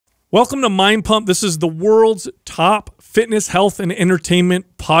Welcome to Mind Pump. This is the world's top fitness, health, and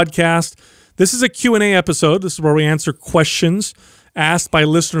entertainment podcast. This is a Q&A episode. This is where we answer questions asked by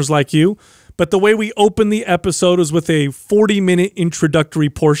listeners like you. But the way we open the episode is with a 40-minute introductory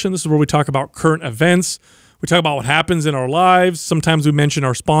portion. This is where we talk about current events. We talk about what happens in our lives. Sometimes we mention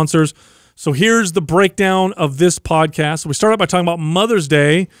our sponsors. So here's the breakdown of this podcast. We start out by talking about Mother's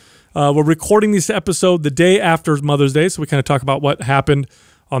Day. We're recording this episode the day after Mother's Day, so we kind of talk about what happened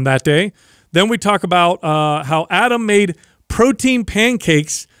on that day. Then we talk about how Adam made protein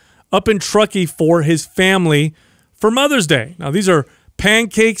pancakes up in Truckee for his family for Mother's Day. Now, these are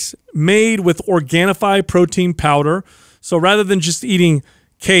pancakes made with Organifi protein powder. So rather than just eating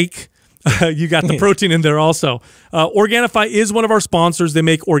cake, you got the protein in there also. Organifi is one of our sponsors. They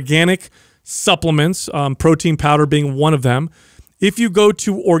make organic supplements, protein powder being one of them. If you go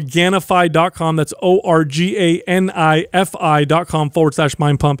to Organifi.com, that's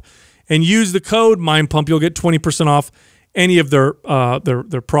Organifi.com/mindpump, and use the code MindPump, you'll get 20% off any of their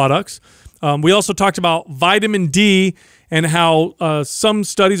products. We also talked about vitamin D and how some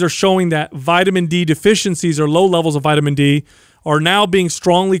studies are showing that vitamin D deficiencies or low levels of vitamin D are now being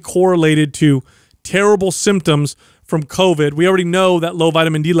strongly correlated to terrible symptoms from COVID. We already know that low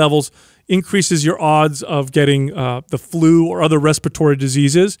vitamin D levels increases your odds of getting the flu or other respiratory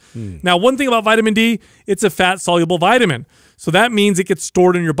diseases. Now, one thing about vitamin D, it's a fat-soluble vitamin. So that means it gets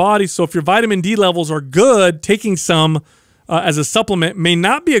stored in your body. So if your vitamin D levels are good, taking some as a supplement may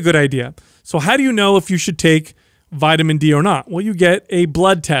not be a good idea. So how do you know if you should take vitamin D or not? Well, you get a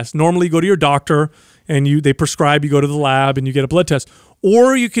blood test. Normally, you go to your doctor and they prescribe, you go to the lab and you get a blood test.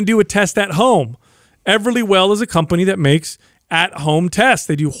 Or you can do a test at home. Everlywell is a company that makes at-home tests.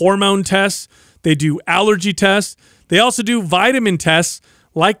 They do hormone tests. They do allergy tests. They also do vitamin tests,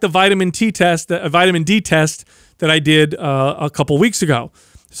 like the vitamin D test that I did a couple weeks ago.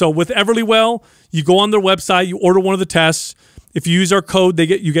 So with Everlywell, you go on their website, you order one of the tests. If you use our code,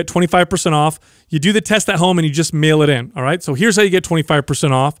 you get 25% off. You do the test at home and you just mail it in. All right. So here's how you get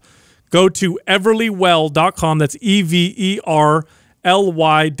 25% off. Go to everlywell.com. That's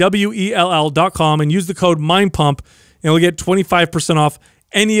EVERLYWELL.com and use the code MindPump. And you'll get 25% off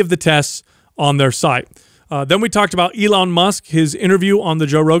any of the tests on their site. Then we talked about Elon Musk, his interview on the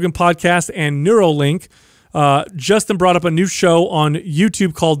Joe Rogan podcast, and Neuralink. Justin brought up a new show on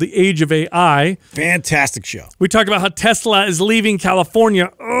YouTube called The Age of AI. Fantastic show. We talked about how Tesla is leaving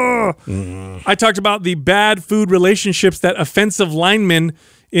California. I talked about the bad food relationships that offensive linemen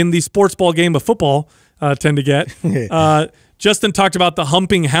in the sports ball game of football tend to get. Justin talked about the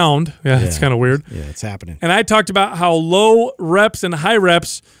humping hound. Yeah, it's kind of weird. Yeah, it's happening. And I talked about how low reps and high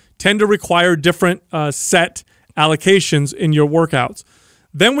reps tend to require different set allocations in your workouts.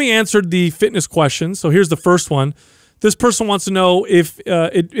 Then we answered the fitness questions. So here's the first one. This person wants to know if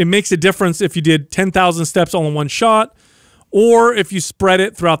it makes a difference if you did 10,000 steps all in one shot or if you spread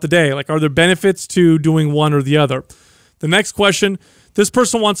it throughout the day. Like, are there benefits to doing one or the other? The next question, this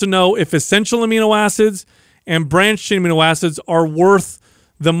person wants to know if essential amino acids and branched chain amino acids are worth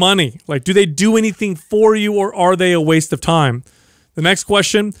the money. Like, do they do anything for you or are they a waste of time? The next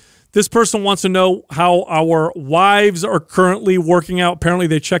question, this person wants to know how our wives are currently working out. Apparently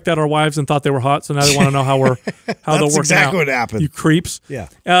they checked out our wives and thought they were hot, so now they want to know how they're working out. That's exactly what happened. You creeps. Yeah.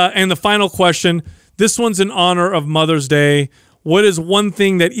 And the final question, this one's in honor of Mother's Day. What is one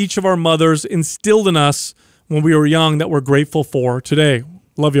thing that each of our mothers instilled in us when we were young that we're grateful for today?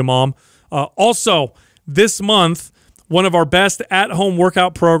 Love you, Mom. Also, this month, one of our best at-home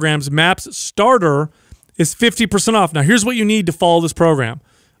workout programs, MAPS Starter, is 50% off. Now, here's what you need to follow this program.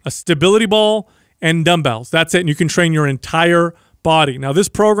 A stability ball and dumbbells. That's it, and you can train your entire body. Now, this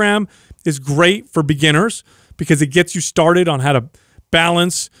program is great for beginners because it gets you started on how to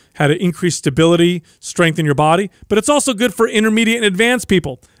balance, how to increase stability, strengthen your body, but it's also good for intermediate and advanced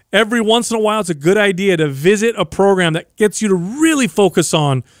people. Every once in a while, it's a good idea to visit a program that gets you to really focus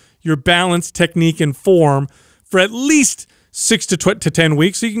on your balance, technique, and form for at least 6 to 10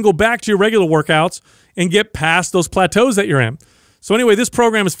 weeks so you can go back to your regular workouts and get past those plateaus that you're in. So anyway, this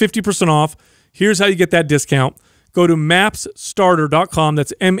program is 50% off. Here's how you get that discount. Go to mapsstarter.com.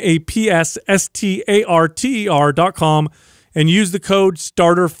 That's MAPSSTARTER.com and use the code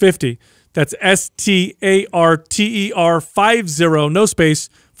STARTER50. That's STARTER50, no space,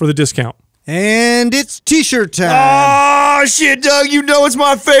 for the discount. And it's t-shirt time. Oh, shit, Doug. You know it's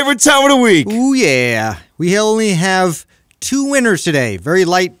my favorite time of the week. Ooh, yeah. We only have 2 winners today. Very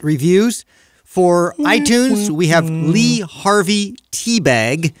light reviews. For iTunes, we have Lee Harvey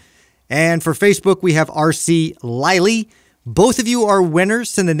Teabag. And for Facebook, we have RC Liley. Both of you are winners.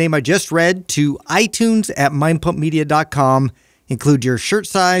 Send the name I just read to iTunes@mindpumpmedia.com. include your shirt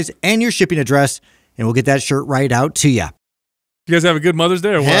size and your shipping address, and we'll get that shirt right out to you. You guys have a good Mother's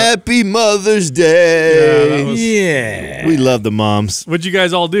Day or what? Happy Mother's Day. Yeah, We love the moms. What'd you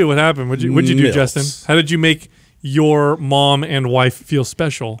guys all do? What happened? What'd you do, Milfs. Justin? How did you make your mom and wife feel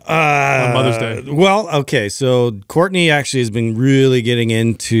special on Mother's Day? Well, okay, so Courtney actually has been really getting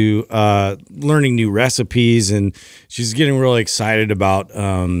into learning new recipes, and she's getting really excited about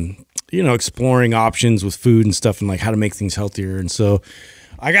exploring options with food and stuff, and like how to make things healthier. And so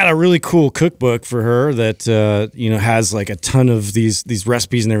I got a really cool cookbook for her that has like a ton of these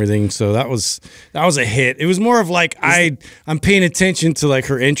recipes and everything. So that was a hit. It was more of like I'm paying attention to like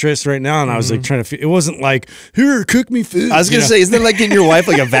her interests right now, and I was like trying to. It wasn't like, here, cook me food. I was gonna say, isn't that like getting your wife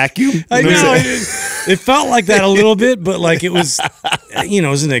like a vacuum? I know it felt like that a little bit, but like it was, it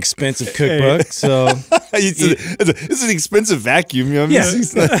was an expensive cookbook. So it's an expensive vacuum. You know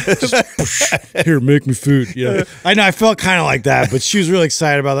what I mean? Here, make me food. Yeah, I know. I felt kind of like that, but she was really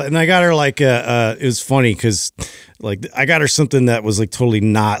excited about that, and I got her like it was funny because like I got her something that was like totally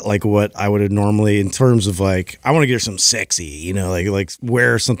not like what I would have normally in terms of like I want to get her something sexy, like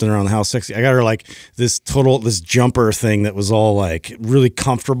wear something around the house sexy. I got her like this jumper thing that was all like really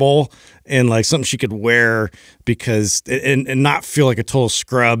comfortable and like something she could wear because and not feel like a total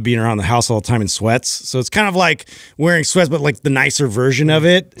scrub being around the house all the time in sweats. So it's kind of like wearing sweats, but like the nicer version of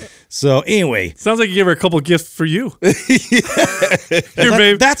it. So anyway, sounds like you gave her a couple gifts for you. Here,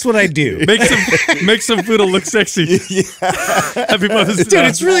 babe. That's what I do. Make some food to look sexy. Happy Mother's Day. Dude,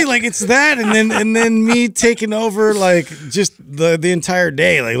 it's really like it's that and then me taking over like just the entire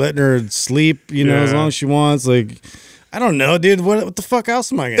day, like letting her sleep, as long as she wants. Like I don't know, dude. What the fuck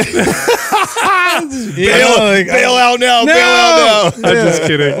else am I gonna do? Bail out now. Bail out now. I'm just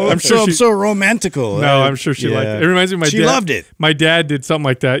kidding. I'm so romantical. No, I'm sure she liked it. It reminds me of my dad. She loved it. My dad did something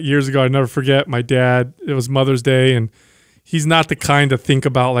like that years ago. I never forget. My dad, it was Mother's Day, and he's not the kind to think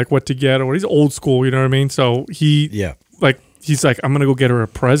about like what to get or what. He's old school, you know what I mean? So he's like, I'm gonna go get her a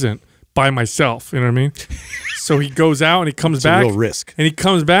present by myself. You know what I mean? So he goes out and he comes back. A real risk. And he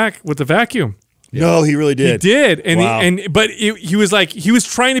comes back with the vacuum. No, he really did. He did, and Wow. but he was like he was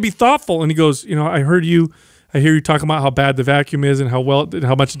trying to be thoughtful, and he goes, I hear you talking about how bad the vacuum is and how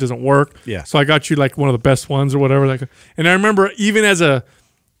much it doesn't work. Yeah. So I got you like one of the best ones or whatever. Like, and I remember even as a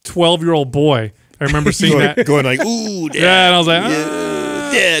 12-year-old boy, I remember seeing that going like, ooh, Dad. Yeah, and I was like,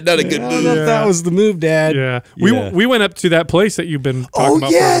 yeah, not a good I move. don't know if that was the move, Dad. yeah. We went up to that place that you've been talking about.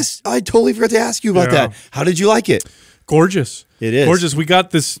 Oh yes, I totally forgot to ask you about Yeah. that. How did you like it? Gorgeous. It is gorgeous. We got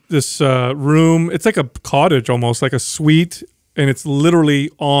this room. It's like a cottage almost, like a suite, and it's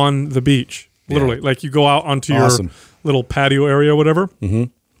literally on the beach. Literally, like you go out onto your little patio area, or whatever, and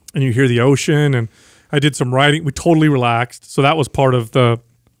you hear the ocean. And I did some riding. We totally relaxed. So that was part of the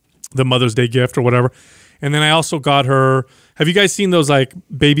Mother's Day gift or whatever. And then I also got her. Have you guys seen those like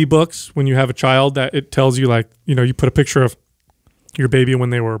baby books when you have a child that it tells you like you put a picture of your baby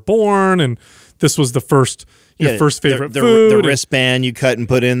when they were born, and this was the first. Your first favorite food. The wristband you cut and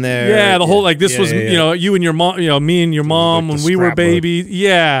put in there. Yeah, the whole like this was you and your mom, me and your mom like when we were babies.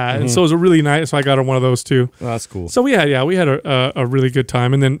 Yeah, and so it was a really nice. So I got her one of those too. Oh, that's cool. So we had a really good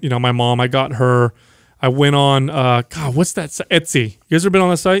time. And then my mom, I got her. I went on God, what's that? Etsy. You guys ever been on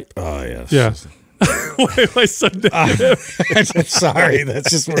that site? Oh yes. Yeah. Why am I so I'm sorry. That's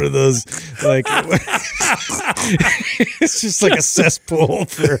just one of those like it's just like a cesspool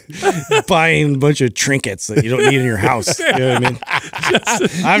for buying a bunch of trinkets that you don't need in your house. You know what I mean?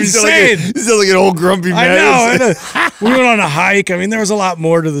 I'm just saying. You sound like an old grumpy man. I know. We went on a hike. I mean, there was a lot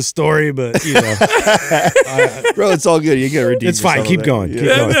more to the story, but bro, it's all good. You get redeemed. It's fine. Keep going. Keep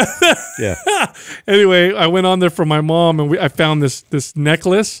going. Yeah. Anyway, I went on there for my mom, and I found this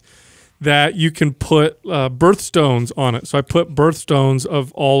necklace that you can put birthstones on it. So I put birthstones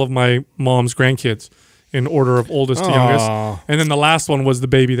of all of my mom's grandkids in order of oldest to youngest. And then the last one was the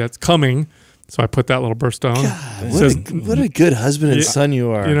baby that's coming. So I put that little birthstone. God, what a good husband and son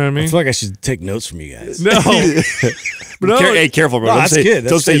you are. You know what I mean? I feel like I should take notes from you guys. No. No. Hey, careful, bro. No, Don't that's say, good.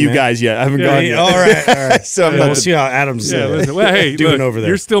 That's don't say good, you man. guys yet. I haven't gone yet. All right. So I'm We'll not see how Adam's Listen, well, hey, doing look, over there.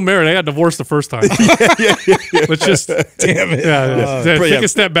 You're still married. I got divorced the first time. Let's just Damn it. take a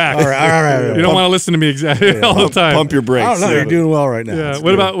step back. All right. You don't want to listen to me exactly all the time. pump your brakes. I don't know. You're doing well right now. Yeah. That's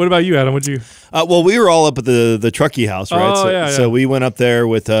What good. about you, Adam? What'd you? Well, we were all up at the Truckee house, right? Oh, so, yeah. so we went up there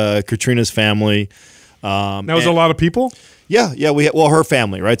with Katrina's family. That was a lot of people. Yeah. Well, her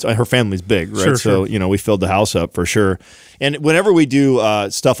family, right? So her family's big, right? Sure, so we filled the house up for sure. And whenever we do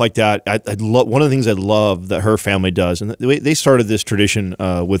stuff like that, I love one of the things I love that her family does, and they started this tradition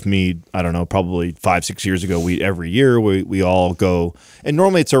with me. I don't know, probably 5-6 years ago. Every year we all go, and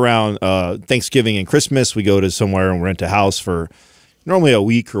normally it's around Thanksgiving and Christmas. We go to somewhere and rent a house for normally a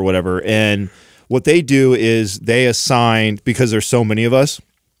week or whatever. And what they do is they assign, because there's so many of us,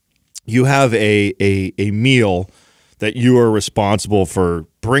 you have a meal that you are responsible for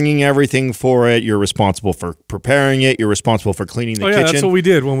bringing everything for it. You're responsible for preparing it. You're responsible for cleaning the kitchen. That's what we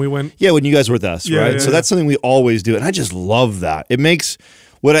did when we went. Yeah, when you guys were with us, right? So that's something we always do, and I just love that. It makes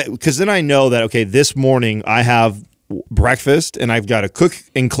because then I know that, okay, this morning I have breakfast and I've got to cook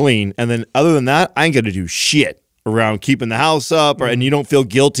and clean, and then other than that, I ain't got to do shit around keeping the house up, and you don't feel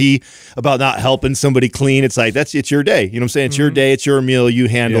guilty about not helping somebody clean. It's like it's your day. You know what I'm saying? It's your day. It's your meal. You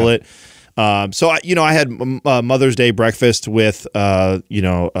handle it. So I had Mother's Day breakfast with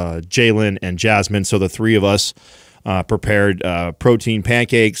Jalen and Jasmine. So the three of us prepared protein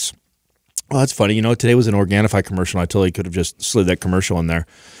pancakes. Oh, that's funny. Today was an Organifi commercial. I totally could have just slid that commercial in there.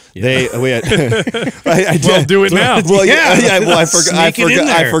 Yeah. Well, do it now. Well, well,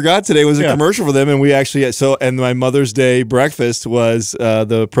 I forgot today was a commercial for them, and we actually and my Mother's Day breakfast was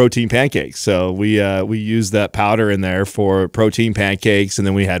the protein pancakes. So we used that powder in there for protein pancakes, and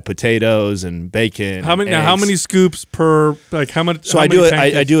then we had potatoes and bacon. How many scoops per? Like how much? So I do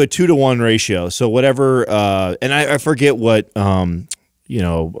a 2-to-1 ratio. So whatever, and I forget what.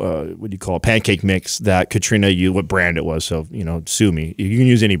 What do you call it? Pancake mix that Katrina used, what brand it was. So, sue me. You can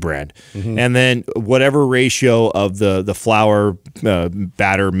use any brand. And then whatever ratio of the flour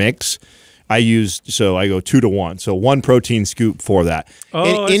batter mix I used, so I go 2-to-1. So 1 protein scoop for that.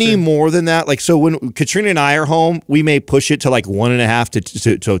 Oh, any more than that, so when Katrina and I are home, we may push it to 1.5 to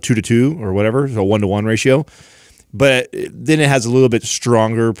 2-to-2 or whatever, so 1-to-1 ratio. But then it has a little bit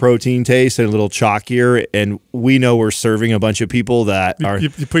stronger protein taste and a little chalkier, and we know we're serving a bunch of people that are. You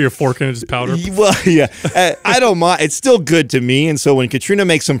put your fork in it, just powder. Well, yeah, I don't mind. It's still good to me, and so when Katrina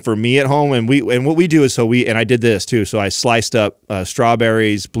makes them for me at home, and what we do is and I did this too. So I sliced up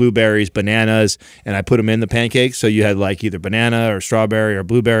strawberries, blueberries, bananas, and I put them in the pancakes. So you had either banana or strawberry or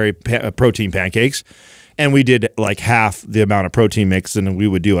blueberry protein pancakes. And we did half the amount of protein mix than we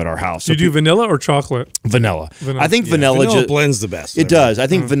would do at our house. Do you do vanilla or chocolate? Vanilla. I think vanilla just blends the best. It does. I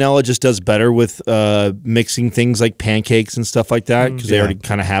think vanilla just does better with mixing things like pancakes and stuff like that because they already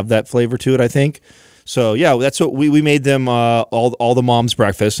kind of have that flavor to it, I think. So, yeah, that's what we made them all the mom's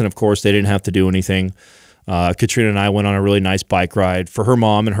breakfast. And, of course, they didn't have to do anything. Katrina and I went on a really nice bike ride. For her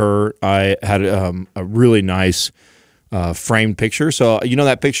mom and her, I had a really nice framed picture. So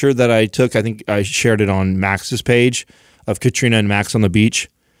that picture that I took, I think I shared it on Max's page of Katrina and Max on the beach.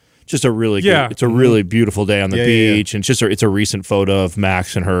 Just a really good, it's a really beautiful day on the beach, and it's a recent photo of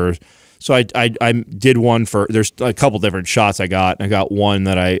Max and her. So I did one there's a couple different shots I got. I got one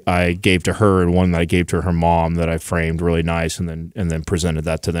that I gave to her and one that I gave to her mom that I framed really nice and then presented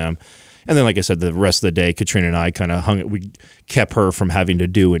that to them. And then, like I said, the rest of the day, Katrina and I kind of we kept her from having to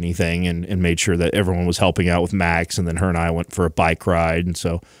do anything and made sure that everyone was helping out with Max. And then her and I went for a bike ride. And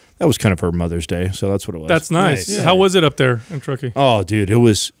so that was kind of her Mother's Day. So that's what it was. That's nice. Yeah. How was it up there in Truckee? Oh, dude, it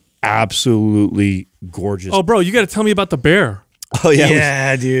was absolutely gorgeous. Oh, bro, you got to tell me about the bear. Oh, yeah.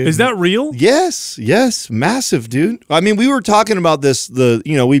 Yeah, dude. Is that real? Yes. Massive, dude. I mean, we were talking about this,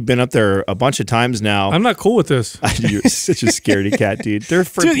 we've been up there a bunch of times now. I'm not cool with this. You're such a scaredy cat, dude. They're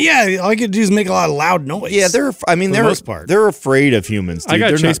dude, yeah, all you can do is make a lot of loud noise. Yeah, they're the most part. They're afraid of humans, dude.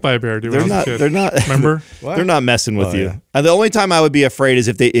 I got chased by a bear, dude. They're not Remember? They're not messing with you. And the only time I would be afraid is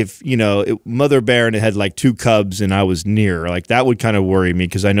if mother bear and it had 2 cubs and I was near, that would kind of worry me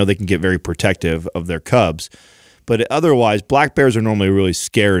because I know they can get very protective of their cubs. But otherwise, black bears are normally really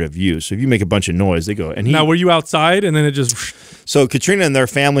scared of you. So if you make a bunch of noise, they go. Now, were you outside and then it just? So Katrina and their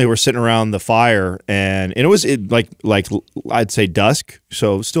family were sitting around the fire, and it was like I'd say dusk,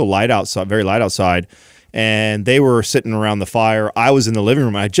 so still light outside, very light outside. And they were sitting around the fire. I was in the living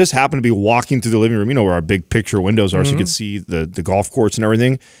room. I just happened to be walking through the living room. You know where our big picture windows are, so you can see the golf course and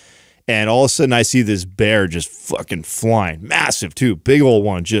everything. And all of a sudden, I see this bear just fucking flying, massive too, big old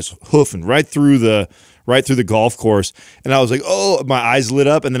one, just hoofing right through the golf course. And I was like, oh, my eyes lit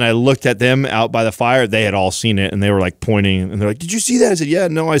up. And then I looked at them out by the fire. They had all seen it, and they were pointing, and they're like, did you see that? I said, yeah,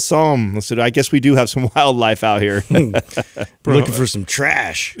 no, I saw them. I said, I guess we do have some wildlife out here. Looking for some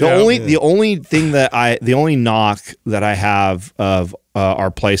trash. The only knock that I have of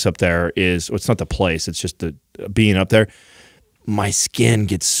our place up there is, it's not the place, it's just the being up there. My skin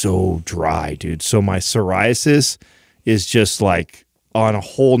gets so dry, dude. So my psoriasis is just on a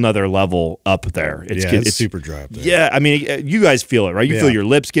whole nother level up there. It's super dry up there. Yeah, I mean, you guys feel it, right? You feel your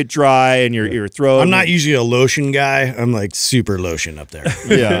lips get dry and your throat. I'm not usually a lotion guy. I'm like super lotion up there.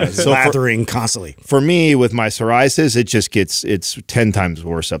 Yeah, so lathering constantly. For me, with my psoriasis, it's 10 times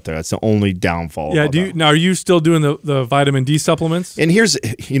worse up there. That's the only downfall. Yeah. Now, are you still doing the vitamin D supplements? And here's,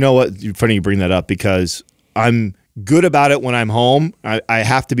 you know what? Funny you bring that up because I'm good about it when I'm home. I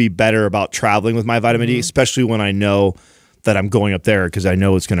have to be better about traveling with my vitamin D, especially when I know that I'm going up there because I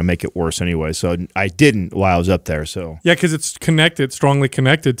know it's going to make it worse anyway. So I didn't while I was up there. So yeah, because it's strongly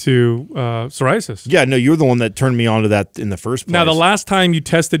connected to psoriasis. Yeah, no, you're the one that turned me on to that in the first place. Now, the last time you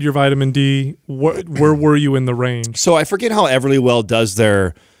tested your vitamin D, where were you in the range? So I forget how Everlywell does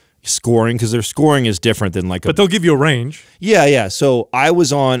their scoring because their scoring is different than like but they'll give you a range. Yeah. So I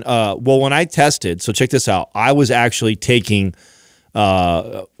was on, when I tested, so check this out. I was actually taking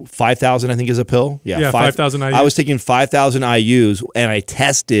 5,000, I think, is a pill. Yeah, 5,000 IUs. I was taking 5,000 IUs, and I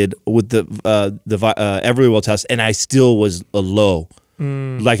tested with the Everlywell test, and I still was low.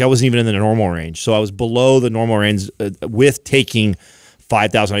 Like I wasn't even in the normal range, so I was below the normal range with taking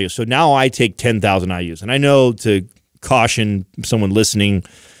 5,000 IUs. So now I take 10,000 IUs, and I know to caution someone listening.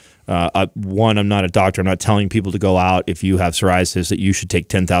 One, I'm not a doctor. I'm not telling people to go out if you have psoriasis that you should take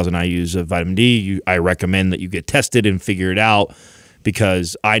 10,000 IUs of vitamin D. I recommend that you get tested and figure it out.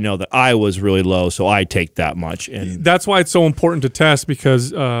 Because I know that I was really low, so I take that much, and that's why it's so important to test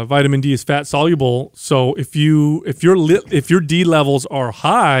because vitamin D is fat soluble. So if your D levels are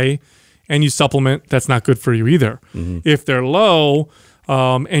high and you supplement, that's not good for you either. If they're low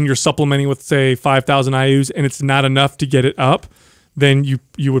and you're supplementing with say 5,000 IUs and it's not enough to get it up, then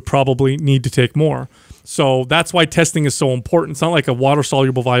you would probably need to take more. So that's why testing is so important. It's not like a water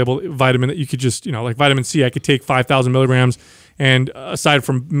soluble vitamin that you could just like vitamin C. I could take 5,000 milligrams. And aside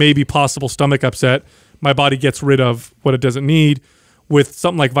from maybe possible stomach upset, my body gets rid of what it doesn't need with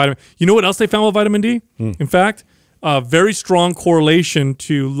something like vitamin. You know what else they found with vitamin D? In fact, very strong correlation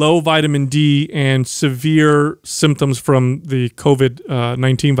to low vitamin D and severe symptoms from the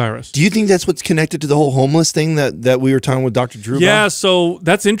COVID-19 virus. Do you think that's what's connected to the whole homeless thing that we were talking with Dr. Drew about? Yeah, so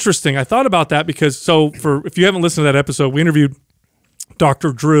that's interesting. I thought about that because if you haven't listened to that episode, we interviewed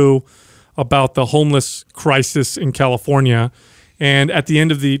Dr. Drew about the homeless crisis in California. And towards the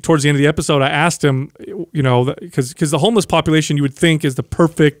end of the episode, I asked him, because the homeless population you would think is the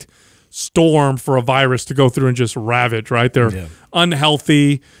perfect storm for a virus to go through and just ravage, right? They're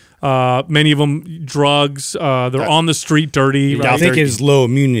unhealthy. Many of them drugs. They're on the street dirty. Right? I think it's low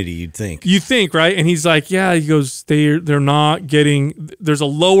immunity. You'd think. You think, right? And he's like, yeah. He goes, they're not getting. There's a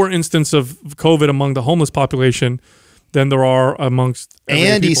lower instance of COVID among the homeless population than there are amongst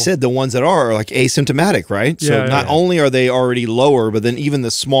and he said the ones that are like asymptomatic, right? So not only are they already lower, but then even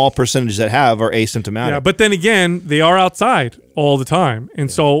the small percentage that have are asymptomatic. Yeah, but then again, they are outside all the time.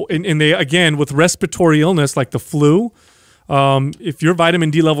 And so, and they, again, with respiratory illness like the flu, if your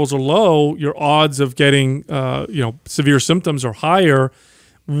vitamin D levels are low, your odds of getting, severe symptoms are higher.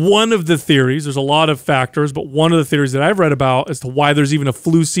 One of the theories, there's a lot of factors, but one of the theories that I've read about as to why there's even a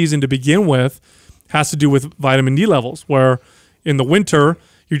flu season to begin with has to do with vitamin D levels, where in the winter,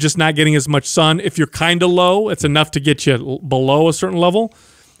 you're just not getting as much sun. If you're kind of low, it's enough to get you below a certain level,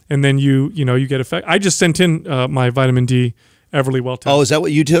 and then you get affected. I just sent in my vitamin D Everlywell test. Oh, is that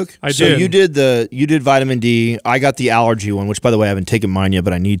what you took? I did. So you did vitamin D. I got the allergy one, which by the way I haven't taken mine yet,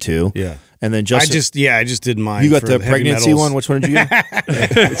 but I need to. Yeah. And then Justin, I just did mine. You got the pregnancy one. Which one did you get?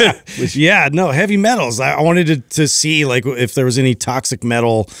 Heavy metals. I wanted to see like if there was any toxic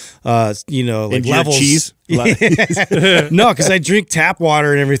metal, like in levels. Cheese? No, because I drink tap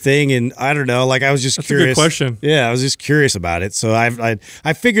water and everything, and I don't know. Like I was just curious. A good question. Yeah, I was just curious about it. So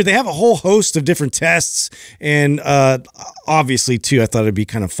I figured they have a whole host of different tests, and obviously too, I thought it'd be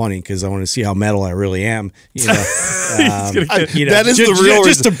kind of funny because I want to see how metal I really am. That is the real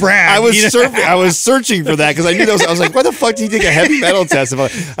just to brag. I was searching for that because I knew that I was like, why the fuck do you take a heavy metal test?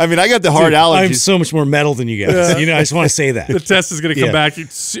 I mean, I got the hard allergies. I'm so much more metal than you guys. I just want to say that. The test is going to come back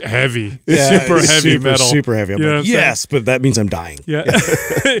it's heavy. Super heavy metal. Super heavy. I'm like, yes, but that means I'm dying. Yeah.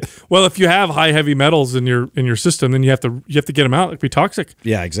 Well, if you have high heavy metals in your system, then you have to get them out. Like be toxic.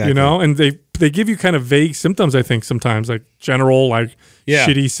 Yeah, exactly. And they give you kind of vague symptoms. I think sometimes like general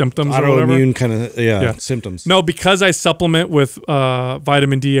shitty symptoms or whatever. Autoimmune kind of symptoms. No, because I supplement with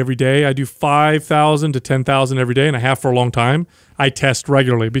vitamin D every day. I do 5,000 to 10,000 every day, and I have for a long time. I test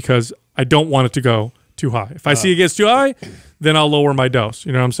regularly because I don't want it to go too high. If I see it gets too high, then I'll lower my dose.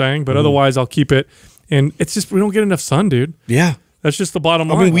 You know what I'm saying? But otherwise, I'll keep it. And it's just we don't get enough sun, dude. Yeah. That's just the bottom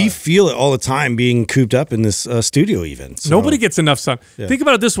line. I mean, we feel it all the time being cooped up in this studio even. So. Nobody gets enough sun. Yeah. Think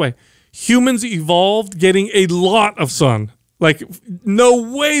about it this way. Humans evolved getting a lot of sun. Like,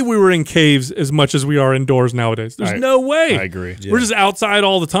 no way we were in caves as much as we are indoors nowadays. There's no way. I agree. We're just outside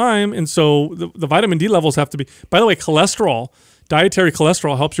all the time. And so the vitamin D levels have to be, by the way, cholesterol, dietary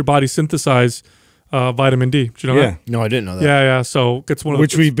cholesterol helps your body synthesize vitamin D. Did you know that? No, I didn't know that. Yeah. So it's one of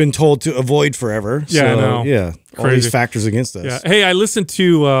which we've been told to avoid forever. Yeah, so, I know. Yeah, all Crazy. these factors against us. Yeah. Hey, I listened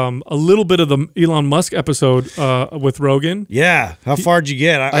to a little bit of the Elon Musk episode with Rogan. Yeah. How far did you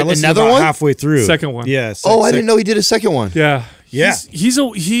get? I listened another about one? halfway through. Second one. Yeah. I didn't know he did a second one. Yeah. Yeah. He's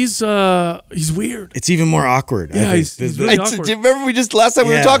weird. It's even more awkward. Yeah, I he's think. really Do awkward. you remember last time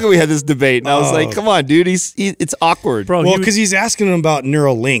we were Yeah. talking, we had this debate, and I was like, Oh. "Come on, dude, it's awkward." Bro, Well, because he's asking him about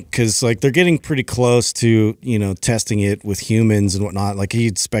Neuralink, because like they're getting pretty close to testing it with humans and whatnot. Like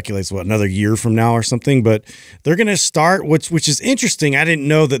he speculates another year from now or something. But they're going to start, which is interesting. I didn't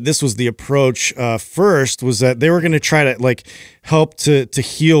know that this was the approach. First was that they were going to try to like help to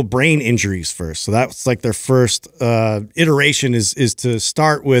heal brain injuries first. So that's like their first iteration is to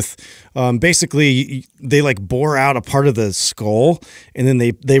start with. Basically, they like bore out a part of the skull and then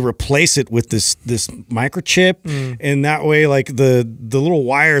they replace it with this microchip, and that way like the little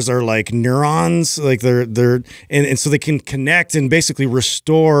wires are like neurons, like they're and so they can connect and basically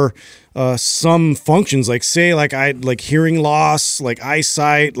restore some functions, like say like hearing loss, like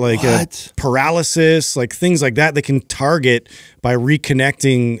eyesight, like paralysis, like things like that. They can target by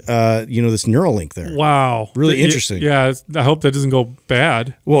reconnecting this Neuralink there. wow. Really interesting. Yeah. I hope that doesn't go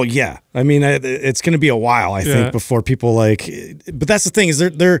bad. Well, yeah. I mean, it's going to be a while, I think, before people like. But that's the thing is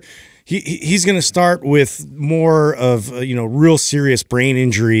he's going to start with more of real serious brain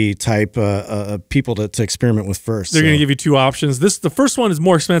injury type people to experiment with first. They're going to give you two options. The first one is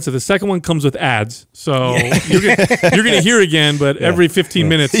more expensive. The second one comes with ads. So you're going to hear again, but every 15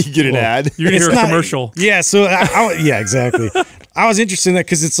 minutes You get an ad. you're going to hear It's a not- commercial. Yeah, so yeah, exactly. I was interested in that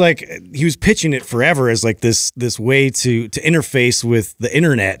because it's like he was pitching it forever as like this way to interface with the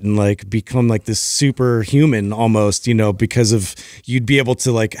internet and like become like this superhuman almost, because of you'd be able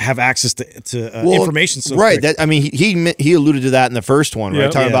to like have access to information. So right. quick. That, I mean, he alluded to that in the first one, right? Yeah.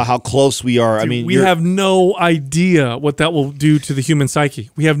 Talking about how close we are. I mean, We have no idea what that will do to the human psyche.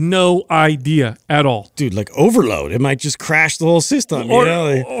 We have no idea at all. Dude, like overload, it might just crash the whole system.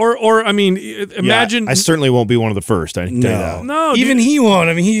 Or I mean, imagine. I certainly won't be one of the first. I can tell you that. No, even dude. he won't.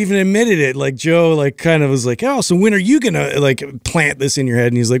 I mean, he even admitted it. Like Joe, like kind of was like, "Oh, so when are you gonna like plant this in your head?"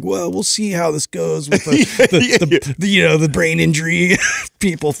 And he's like, "Well, we'll see how this goes with the brain injury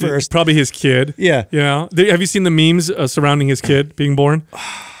people first." Probably his kid. Yeah. Have you seen the memes surrounding his kid being born?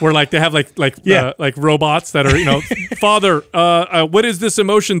 Where like they have like robots that are father, what is this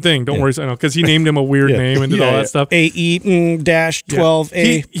emotion thing? Don't worry, I know because he named him a weird name and did all that stuff.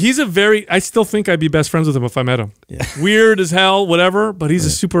 AE-12A. He's a very. I still think I'd be best friends with him if I met him. Yeah. Weird as hell, whatever. But he's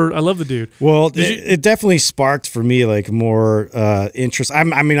a super. I love the dude. Well, it definitely sparked for me like more interest.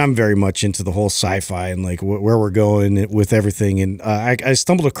 I'm very much into the whole sci-fi and like where we're going with everything. And I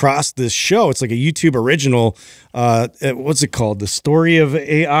stumbled across this show. It's like a YouTube original. What's it called? The Story of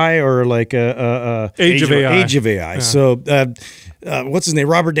AI or like Age of AI. Age of AI. Yeah. So what's his name?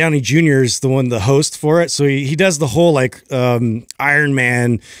 Robert Downey Jr. is the host for it. So he does the whole like Iron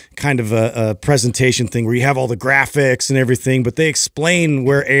Man kind of a presentation thing where you have all the graphics and everything, but they explain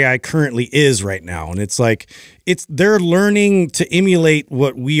where AI currently is right now. And it's like they're learning to emulate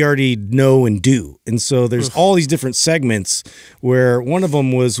what we already know and do. And so there's all these different segments where one of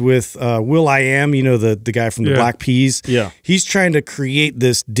them was with Will.i.am, the guy from the Black Peas. Yeah. He's trying to create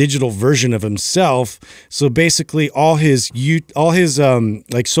this digital version of himself. So basically all his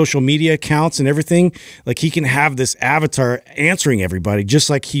like social media accounts and everything, like he can have this avatar answering everybody just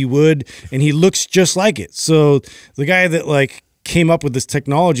like he would, and he looks just like it. So the guy that like came up with this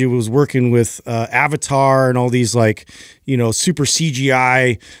technology was working with Avatar and all these like super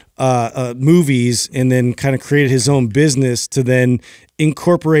CGI movies, and then kind of created his own business to then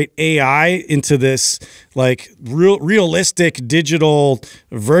incorporate AI into this like realistic digital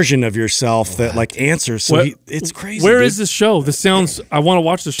version of yourself that like answers. So it's crazy. Where is this show? This sounds. I want to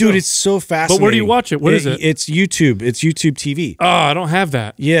watch the show, Dude, it's so fascinating. But where do you watch it? What is it? It's YouTube. It's YouTube TV. Oh, I don't have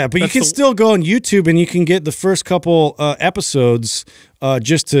that. Yeah, but That's you can still go on YouTube and you can get the first couple episodes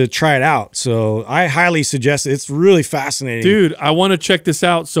just to try it out. So I highly suggest it. It's really fascinating. Dude, I want to check this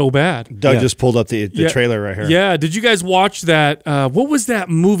out so bad. Doug just pulled up the trailer right here. Yeah. Did you guys watch that? What was that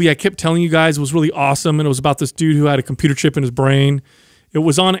movie I kept telling you guys was really awesome? And it was about this dude who had a computer chip in his brain. It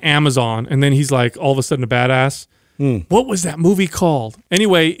was on Amazon. And then he's like all of a sudden a badass. What was that movie called?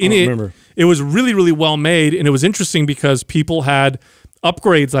 Anyway, it was really, really well made. And it was interesting because people had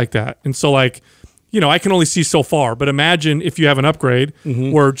upgrades like that. And so like, I can only see so far, but imagine if you have an upgrade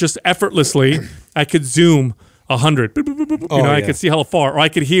where just effortlessly I could zoom 100. Boop, boop, boop, boop, boop. You know, I yeah. could see hella far, or I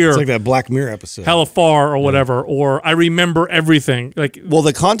could hear It's like that Black Mirror episode. hella far, or whatever, or I remember everything. Like, Well,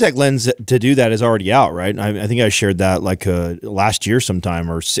 the contact lens to do that is already out, right? I think I shared that like last year sometime,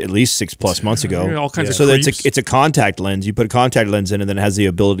 or at least 6+ months ago. all kinds of So creeps. it's a contact lens. You put a contact lens in, and then it has the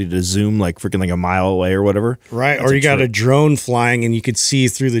ability to zoom like freaking like a mile away or whatever. Right, or you got a drone flying, and you could see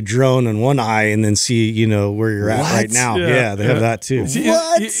through the drone in one eye, and then see, you know, where you're at right now. Yeah, they have that too.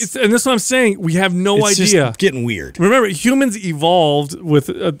 And that's what I'm saying. We have no It's idea. just getting weird. Remember, humans evolved with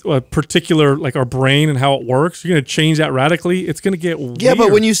a particular, like our brain and how it works. You're going to change that radically. It's going to get weird. Yeah,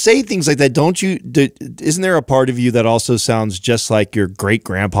 but when you say things like that, isn't there a part of you that also sounds just like your great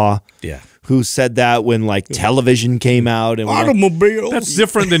grandpa? Yeah. Who said that when like television came out and Automobiles. That's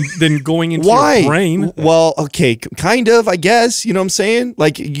different than going into why? your brain. Well, okay, kind of, I guess. You know what I'm saying?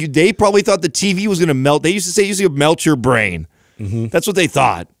 Like they probably thought the TV was going to melt. They used to say it used to melt your brain. That's what they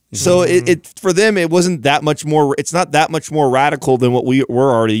thought. So it for them it wasn't that much more. It's not that much more radical than what we're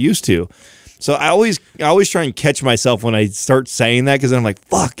already used to. So I always try and catch myself when I start saying that, because I'm like,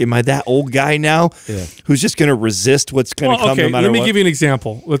 fuck, am I that old guy now who's just going to resist what's going to come no matter what? Let me give you an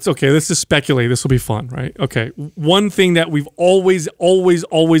example. Let's just speculate. This will be fun, right? Okay. One thing that we've always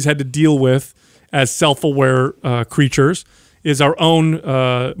had to deal with as self-aware creatures is our own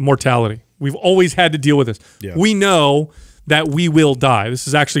mortality. We've always had to deal with this. Yeah. We know that we will die. This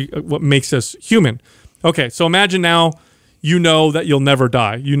is actually what makes us human. Okay, so imagine now you know that you'll never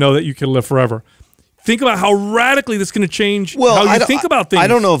die. You know that you can live forever. Think about how radically this is going to change how you think about things.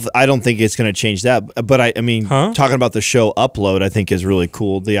 I don't think it's going to change that. But I mean, talking about the show Upload, I think is really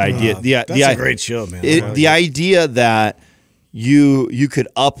cool. The idea, that's a great show, man. The idea that you could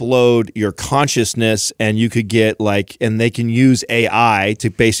upload your consciousness and you could get and they can use AI to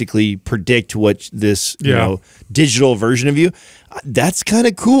basically predict what this you know digital version of you. That's kind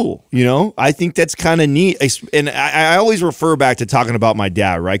of cool, you know. I think that's kind of neat, and I always refer back to talking about my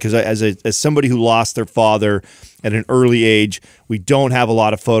dad, right? Because as somebody who lost their father at an early age, we don't have a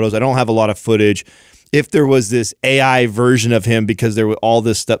lot of photos. I don't have a lot of footage. If there was this AI version of him, because there was all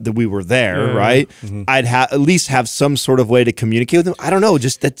this stuff that we were there, right? I'd at least have some sort of way to communicate with him. I don't know,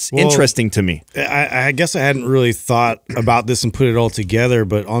 just that's interesting to me. I guess I hadn't really thought about this and put it all together,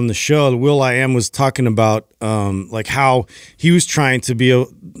 but on the show, Will.i.am was talking about like how he was trying to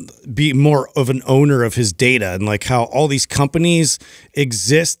be more of an owner of his data, and like how all these companies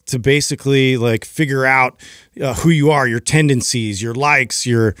exist to basically like figure out who you are, your tendencies, your likes,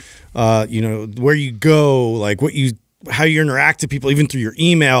 your you know, where you go, like how you interact with people, even through your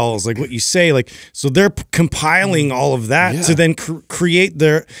emails, like what you say, like, so they're compiling all of that to then create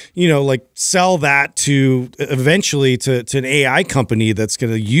their, you know, like sell that to eventually to an AI company that's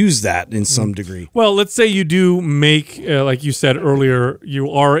going to use that in some degree. Well, let's say you do make, like you said earlier, you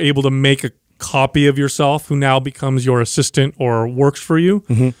are able to make a copy of yourself who now becomes your assistant or works for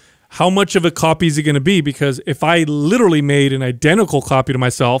you. How much of a copy is it going to be? Because if I literally made an identical copy to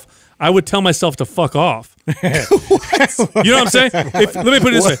myself, I would tell myself to fuck off. You know what I'm saying? Let me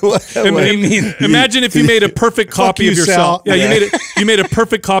put it this way. What do you mean? Imagine if you made a perfect copy of yourself. Sal. Yeah, you made a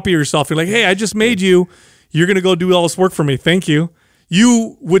perfect copy of yourself. You're like, hey, I just made you. You're going to go do all this work for me. Thank you.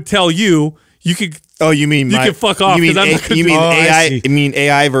 You would tell you could. Oh, you mean you can fuck off? You mean AI? You mean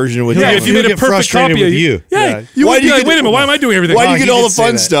AI version would? Yeah, if you made a perfect copy of you. Yeah, you would be like, wait a minute, why am I doing everything? Why do you get all the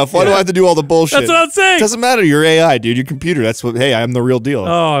fun stuff? Why do I have to do all the bullshit? That's what I'm saying. Doesn't matter. You're AI, dude. Your computer. That's what. Hey, I'm the real deal.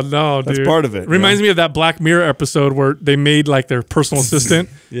 Oh no, dude. That's part of it. Reminds me of that Black Mirror episode where they made like their personal assistant,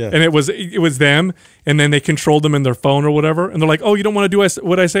 and it was them, and then they controlled them in their phone or whatever, and they're like, oh, you don't want to do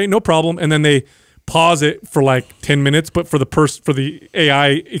what I say? No problem. And then they pause it for like 10 minutes, but for the AI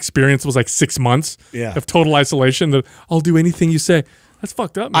experience, it was like 6 months of total isolation. That I'll do anything you say. That's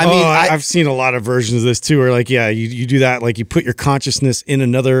fucked up, man. I mean, I've seen a lot of versions of this too, where like, you do that, like you put your consciousness in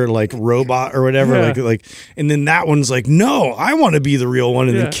another like robot or whatever, like, and then that one's like, no, I want to be the real one,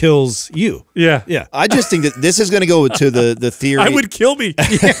 and then kills you. Yeah. I just think that this is going to go to the theory. I would kill me.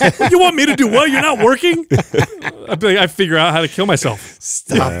 You want me to do what? You're not working? I figure out how to kill myself.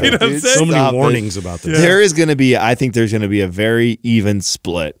 Stop you know it, what I'm dude. saying? So many warnings about this. There is going to be, I think there's going to be a very even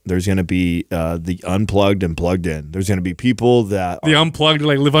split. There's going to be the unplugged and plugged in. There's going to be people that the unplugged,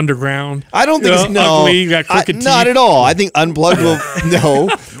 like live underground. I don't think it's ugly, got crooked teeth. Not at all. I think unplugged will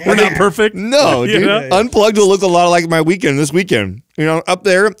We're not perfect. No, dude. Unplugged will look a lot like my weekend this weekend. You know, up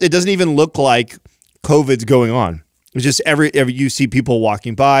there, it doesn't even look like COVID's going on. It's just every you see people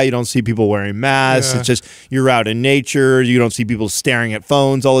walking by. You don't see people wearing masks. It's just you're out in nature. You don't see people staring at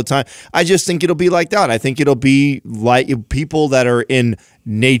phones all the time. I just think it'll be like that. I think it'll be like people that are in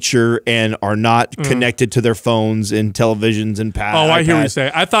nature and are not connected to their phones and televisions and pads. Oh, I hear what you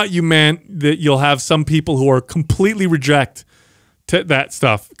say. I thought you meant that you'll have some people who are completely reject that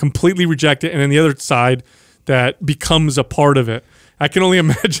stuff, completely reject it, and then the other side that becomes a part of it. I can only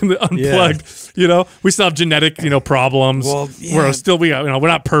imagine the unplugged. You know, we still have genetic, problems. Well, we're still we're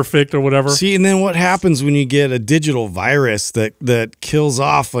not perfect or whatever. See, and then what happens when you get a digital virus that kills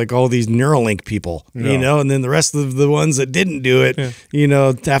off like all these Neuralink people, and then the rest of the ones that didn't do it,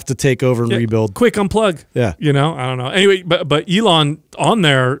 have to take over and rebuild. Quick unplug. Yeah, I don't know. Anyway, but Elon on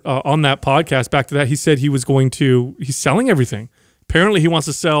there on that podcast, back to that, he said he's selling everything. Apparently, he wants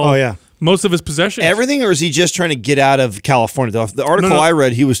to sell. Oh yeah. Most of his possessions. Everything, or is he just trying to get out of California? The article I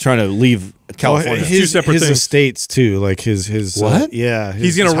read, he was trying to leave California. Two separate his things. Estates too, like his what?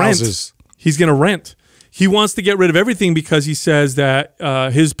 He's going to rent. He's going to rent. He wants to get rid of everything because he says that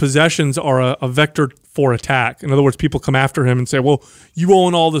his possessions are a vector for attack. In other words, people come after him and say, "Well, you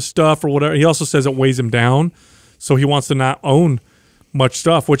own all this stuff" or whatever. He also says it weighs him down, so he wants to not own much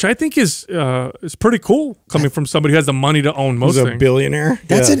stuff, which I think is pretty cool coming from somebody who has the money to own most things. He's a billionaire.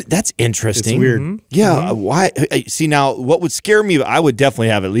 That's interesting. It's weird. Yeah. Why? See, now what would scare me? I would definitely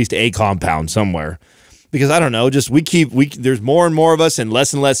have at least a compound somewhere, because I don't know. Just there's more and more of us and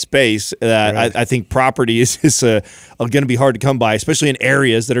less space. That I think property is going to be hard to come by, especially in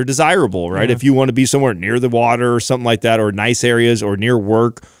areas that are desirable. Right? Yeah. If you want to be somewhere near the water or something like that, or nice areas or near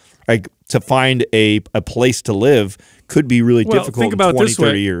work, like to find a place to live could be really difficult in 20,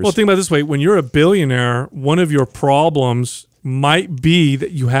 30 years. Well, think about it this way. When you're a billionaire, one of your problems might be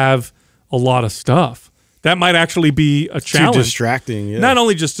that you have a lot of stuff. That might actually be a challenge. Too distracting. Yeah. Not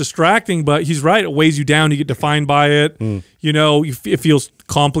only just distracting, but he's right. It weighs you down. You get defined by it. It feels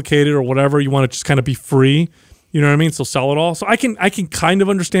complicated or whatever. You want to just kind of be free. You know what I mean? So sell it all. So I can kind of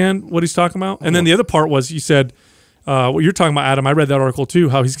understand what he's talking about. And then the other part was you said, what you're talking about, Adam, I read that article too,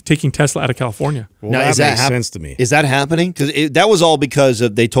 how he's taking Tesla out of California. Well, now, that makes sense to me. Is that happening? Because that was all because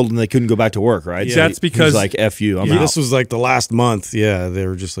they told him they couldn't go back to work, right? Yeah. So that's because... He's like, F you, I'm out. This was like the last month. Yeah, they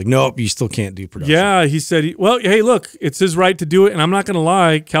were just like, nope, you still can't do production. Yeah, he said, hey, look, it's his right to do it. And I'm not going to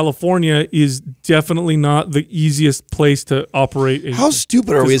lie, California is definitely not the easiest place to operate. How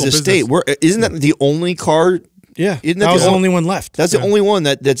stupid are we as a state? Isn't that the only car... Yeah, that was the only one left. That's the only one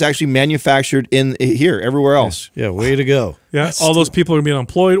that's actually manufactured in here. Everywhere else, yeah, way to go. Yeah, all those people are going to be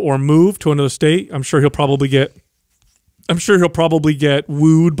unemployed or moved to another state. I'm sure he'll probably get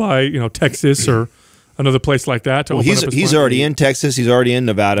wooed by Texas or another place like that. To he's already in Texas. He's already in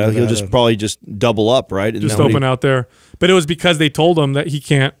Nevada. He'll probably double up, right? Just open out there. But it was because they told him that he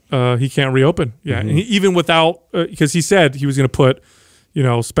can't reopen. Yeah, and even without because he said he was going to put.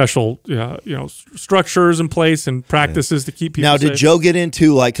 Special, structures in place and practices to keep people Now, safe. did Joe get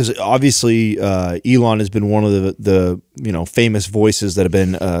into because obviously Elon has been one of the famous voices that have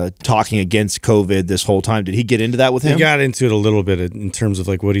been talking against COVID this whole time. Did he get into that with him? He got into it a little bit in terms of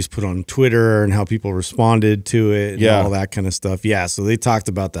like what he's put on Twitter and how people responded to it and all that kind of stuff. Yeah, so they talked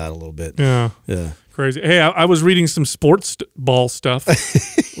about that a little bit. Yeah. Crazy. Hey, I was reading some sports ball stuff.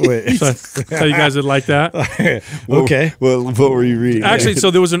 Wait. So you guys would like that? Okay. Well, what were you reading? Actually, so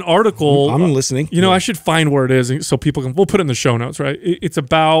there was an article. I'm listening. I should find where it is so people can. We'll put it in the show notes, right? It's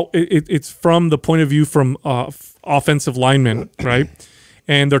about. It's from the point of view from offensive linemen, right?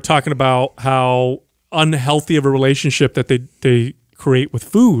 And they're talking about how unhealthy of a relationship that they create with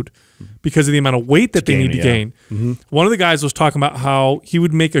food because of the amount of weight that they need to gain. One of the guys was talking about how he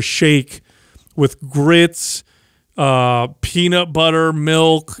would make a shake with grits, peanut butter,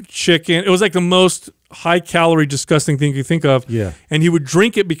 milk, chicken. It was like the most high-calorie, disgusting thing you could think of. Yeah. And he would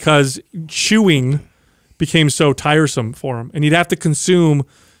drink it because chewing became so tiresome for him. And he'd have to consume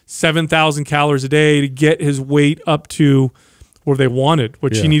 7,000 calories a day to get his weight up to where they wanted,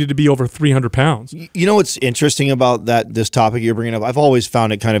 which he needed to be over 300 pounds. You know what's interesting about this topic you're bringing up? I've always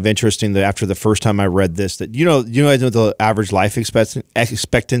found it kind of interesting that after the first time I read this, that I know the average life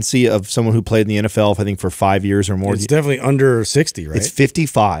expectancy of someone who played in the NFL, I think for 5 years or more. It's definitely under 60, right? It's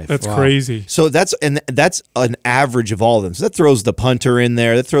 55. That's crazy. So that's an average of all of them. So that throws the punter in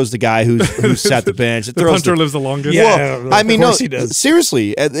there. That throws the guy who sat the bench. The punter lives the longest. Yeah, well, I mean, he does.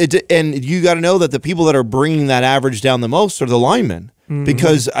 Seriously, and you got to know that the people that are bringing that average down the most are the linemen.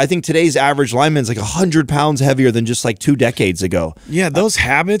 Because I think today's average lineman is like 100 pounds heavier than just like 2 decades ago. Yeah, those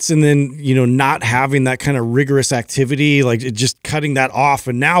habits and then, not having that kind of rigorous activity, like just cutting that off.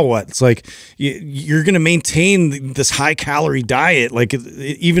 And now what? It's like you're going to maintain this high calorie diet. Like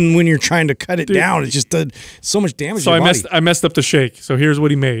even when you're trying to cut it down, it just did so much damage to your body. I messed up the shake. So here's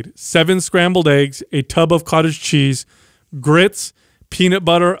what he made. 7 scrambled eggs, a tub of cottage cheese, grits, peanut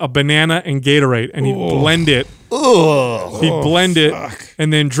butter, a banana, and Gatorade. And he'd blend it Ugh. He'd blend it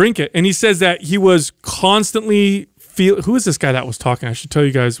and then drink it. And he says that he was constantly who is this guy that was talking? I should tell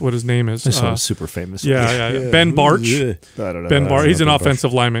you guys what his name is. Sounds super famous. Yeah. Ben Barch. Yeah. I don't know. Ben Barch. He's an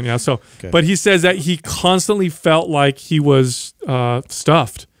offensive lineman. Yeah. So, but he says that he constantly felt like he was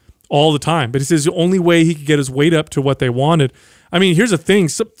stuffed all the time. But he says the only way he could get his weight up to what they wanted. I mean, here's the thing.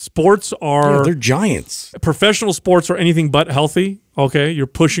 Sports are... they're giants. Professional sports are anything but healthy, okay? You're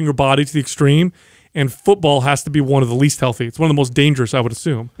pushing your body to the extreme, and football has to be one of the least healthy. It's one of the most dangerous, I would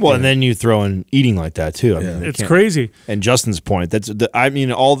assume. Well, and then you throw in eating like that, too. I mean, it's crazy. And Justin's point, I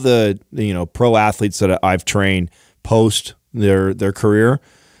mean, all the pro athletes that I've trained post their career,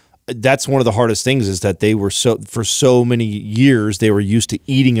 that's one of the hardest things is that they were for so many years they were used to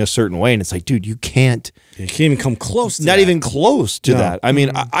eating a certain way, and it's like, dude, you can't even come close to not that. even close to that. I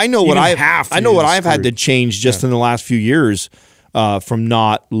mean, I know what I've had to change just in the last few years from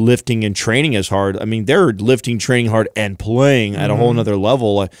not lifting and training as hard. I mean, they're lifting, training hard, and playing at a whole nother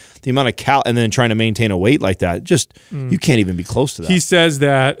level. The amount of and then trying to maintain a weight like that, just you can't even be close to that. He says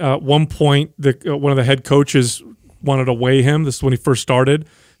that at one point one of the head coaches wanted to weigh him. This is when he first started.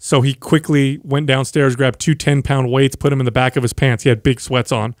 So he quickly went downstairs, grabbed 2 10-pound weights, put them in the back of his pants. He had big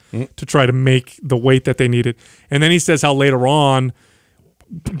sweats on to try to make the weight that they needed. And then he says how later on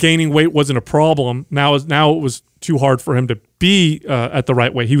gaining weight wasn't a problem. Now it was too hard for him to be at the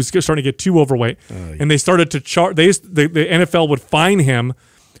right weight. He was starting to get too overweight. And they started to charge. The NFL would fine him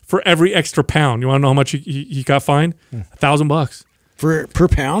for every extra pound. You want to know how much he got fined? $1,000. Per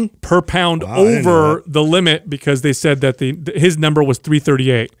pound? Per pound over the limit because they said that his number was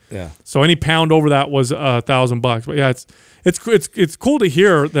 338. Yeah. So any pound over that was $1,000. But yeah, it's cool to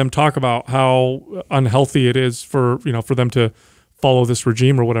hear them talk about how unhealthy it is for them to follow this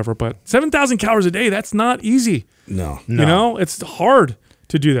regime or whatever. But 7,000 calories a day, that's not easy. No. It's hard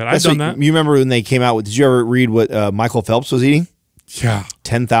to do that. I've done that. You remember when they came out with? Did you ever read what Michael Phelps was eating? Yeah.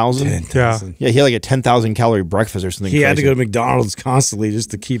 10,000? Yeah. Yeah, he had like a 10,000 calorie breakfast or something. He crazy. had to go to McDonald's constantly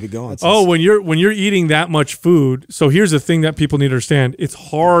just to keep it going. When you're eating that much food, so here's the thing that people need to understand. It's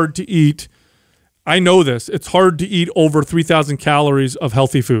hard to eat. I know this. It's hard to eat over 3,000 calories of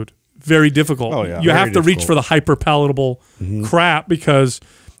healthy food. Very difficult. Oh, yeah. You have to reach for the hyper palatable crap because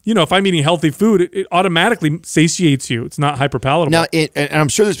if I'm eating healthy food, it automatically satiates you. It's not hyper palatable. Now, and I'm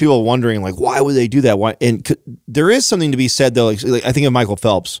sure there's people wondering, like, why would they do that? Why? And there is something to be said, though. Like I think of Michael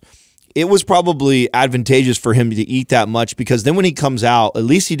Phelps. It was probably advantageous for him to eat that much because then when he comes out, at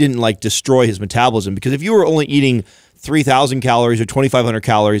least he didn't like destroy his metabolism. Because if you were only eating 3,000 calories or 2,500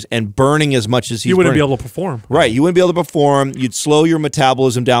 calories and burning as much as he's you wouldn't burning, be able to perform. Right. You wouldn't be able to perform. You'd slow your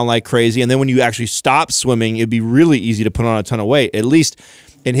metabolism down like crazy. And then when you actually stop swimming, it'd be really easy to put on a ton of weight. At least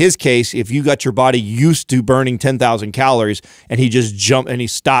in his case, if you got your body used to burning 10,000 calories and he just jumped and he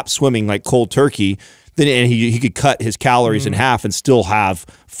stopped swimming like cold turkey, then he could cut his calories in half and still have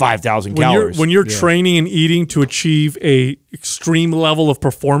 5,000 calories. When you're training and eating to achieve a extreme level of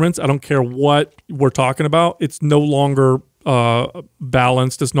performance, I don't care what we're talking about, it's no longer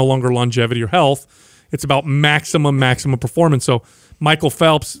balanced. It's no longer longevity or health. It's about maximum performance. So Michael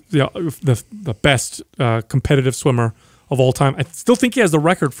Phelps, the best competitive swimmer of all time. I still think he has the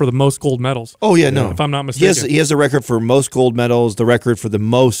record for the most gold medals. Oh, yeah, no. If I'm not mistaken. He has the record for most gold medals, the record for the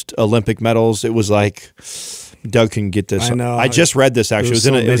most Olympic medals. It was like, Doug can get this. I know. I just read this,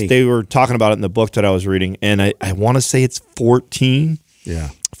 actually. They were talking about it in the book that I was reading, and I want to say it's 14. Yeah.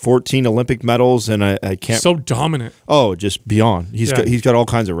 14 Olympic medals, and I can't. So dominant. Oh, just beyond. He's got all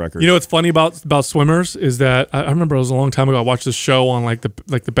kinds of records. You know what's funny about swimmers is that I remember it was a long time ago. I watched this show on like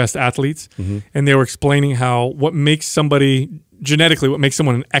the best athletes, and they were explaining how what makes somebody genetically, what makes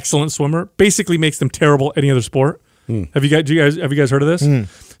someone an excellent swimmer, basically makes them terrible at any other sport. Have you guys heard of this?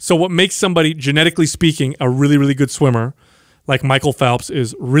 So what makes somebody genetically speaking a really really good swimmer, like Michael Phelps,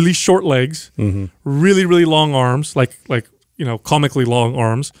 is really short legs, really really long arms, like comically long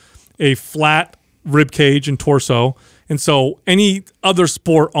arms, a flat rib cage and torso. And so any other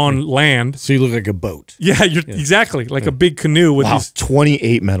sport on land. So you look like a boat. Yeah, exactly. Like a big canoe with these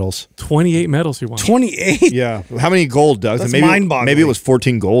 28 medals. 28 medals he won. 28? Yeah. How many gold, Doug? That's mind-boggling. Maybe it was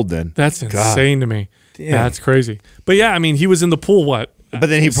 14 gold then. That's insane to me. Damn. That's crazy. But yeah, I mean, he was in the pool, what? But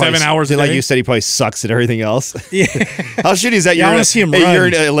then he 7 hours a day? Like you said, he probably sucks at everything else. Yeah. How shitty is that? I want to see him run. You're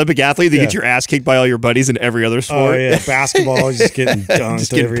an Olympic athlete. You get your ass kicked by all your buddies in every other sport. Oh, yeah. Basketball is just getting dunked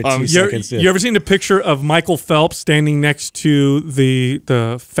Just getting every pumped. 2 seconds. You ever seen a picture of Michael Phelps standing next to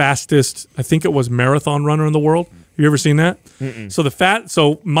the fastest, I think it was marathon runner in the world? Have you ever seen that?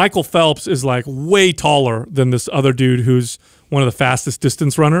 So Michael Phelps is like way taller than this other dude who's one of the fastest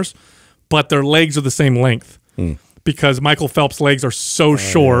distance runners, but their legs are the same length because Michael Phelps' legs are so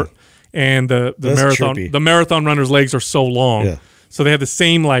short. and the That's trippy. marathon runner's legs are so long. Yeah. So they have the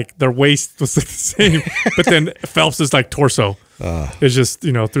same, like their waist was like the same, but then Phelps is like torso. It's just,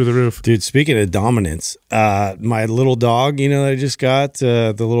 you know, through the roof. Dude, speaking of dominance, my little dog, you know, that I just got,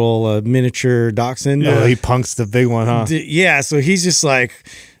 the little miniature dachshund. Oh, he punks the big one, huh? Yeah, so he's just like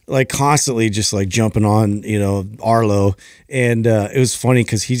constantly just like jumping on, you know, Arlo. And it was funny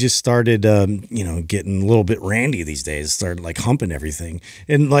because he just started, you know, getting a little bit randy these days, started like humping everything.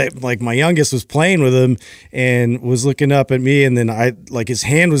 And like my youngest was playing with him and was looking up at me. And then I, like, his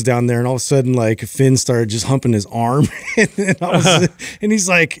hand was down there. And all of a sudden, like, Finn started just humping his arm. And he's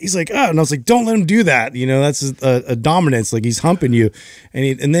like, oh, and I was like, don't let him do that. You know, that's a dominance. Like, he's humping you.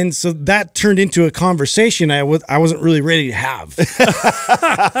 And then so that turned into a conversation I wasn't really ready to have.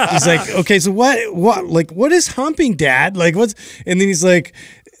 He's like, okay, so what is humping, Dad? Like, and then he's like,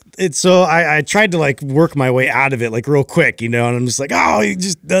 so I tried to like work my way out of it like real quick, you know, and I'm just like, oh, he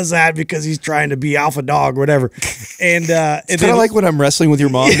just does that because he's trying to be alpha dog or whatever. And it's kind of like when I'm wrestling with your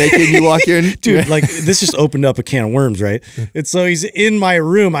mom naked and you walk in. Dude, like this just opened up a can of worms, right? And so he's in my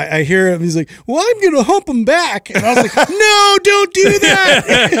room. I hear him. He's like, well, I'm going to hump him back. And I was like, no, don't do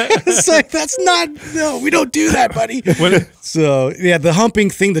that. It's like, no, we don't do that, buddy. So yeah, the humping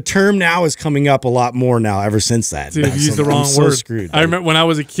thing, the term now is coming up a lot more now ever since that. Dude, you used the wrong word. Screwed, I remember when I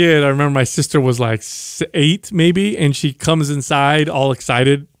was a kid, I remember my sister was like 8 maybe, and she comes inside all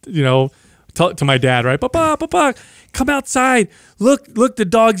excited, you know, to my dad, right? Papa, come outside. Look, the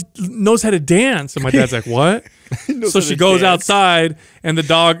dog knows how to dance. And my dad's like, what? So she goes outside, and the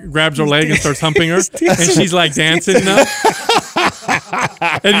dog grabs her leg and starts humping her, and she's like dancing, you know?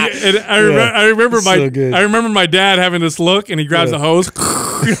 And I remember my dad having this look, and he grabs the hose.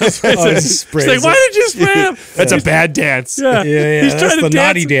 She's like, why did you spray him? That's a bad dance. Yeah. He's trying to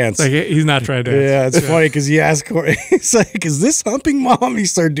naughty dance. Like, he's not trying to dance. Yeah, it's funny because he asked Corey, he's like, is this humping, Mom? He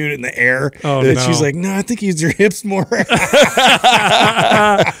started doing it in the air. Oh, and no. She's like, no, I think use your hips more.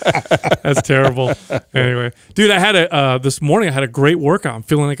 That's terrible. Anyway, dude, I had this morning I had a great workout. I'm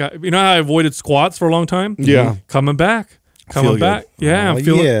feeling like you know how I avoided squats for a long time? Yeah. Coming back. Yeah,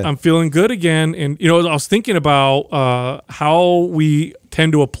 I'm feeling good again. And you know, I was thinking about how we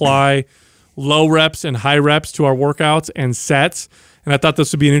tend to apply low reps and high reps to our workouts and sets. And I thought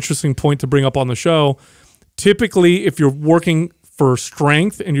this would be an interesting point to bring up on the show. Typically, if you're working for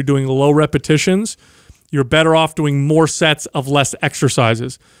strength and you're doing low repetitions, you're better off doing more sets of less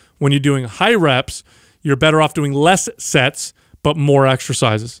exercises. When you're doing high reps, you're better off doing less sets but more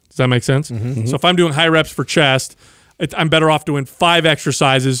exercises. Does that make sense? Mm-hmm. So if I'm doing high reps for chest, I'm better off doing 5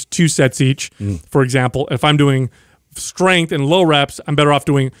 exercises, 2 sets each, for example. If I'm doing strength and low reps, I'm better off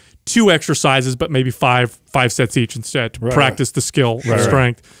doing 2 exercises, but maybe five sets each instead to practice the skill of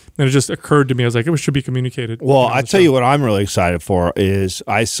strength. And it just occurred to me, I was like, it should be communicated. Well, I tell you what I'm really excited for is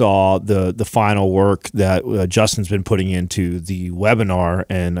I saw the final work that Justin's been putting into the webinar,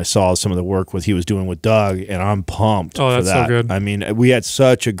 and I saw some of the work he was doing with Doug, and I'm pumped for that. Oh, that's so good. I mean, we had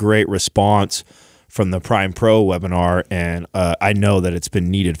such a great response from the Prime Pro webinar, and I know that it's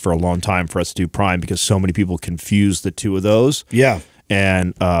been needed for a long time for us to do Prime because so many people confuse the two of those. Yeah.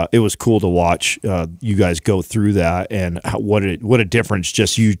 And it was cool to watch you guys go through that, and what a difference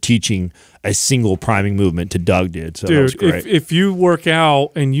just you teaching a single priming movement to Doug did. So dude, that was great. If you work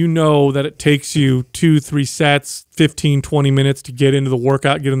out and you know that it takes you 2-3 sets, 15, 20 minutes to get into the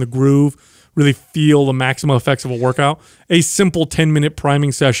workout, get in the groove, really feel the maximum effects of a workout, a simple 10-minute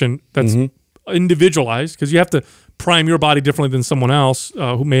priming session that's individualized, because you have to prime your body differently than someone else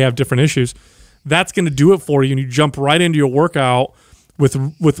who may have different issues. That's going to do it for you, and you jump right into your workout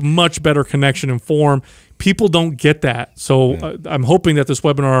with much better connection and form. People don't get that. So I'm hoping that this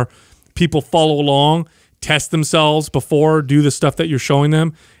webinar, people follow along, test themselves before, do the stuff that you're showing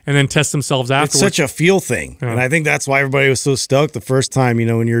them, and then test themselves afterwards. It's such a feel thing. Yeah. And I think that's why everybody was so stoked the first time, you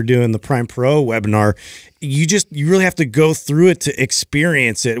know, when you're doing the Prime Pro webinar. You really have to go through it to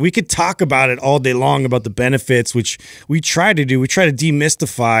experience it. We could talk about it all day long about the benefits, which we try to do. We try to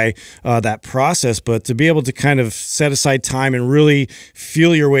demystify that process, but to be able to kind of set aside time and really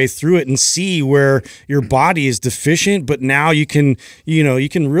feel your way through it and see where your body is deficient, but now you can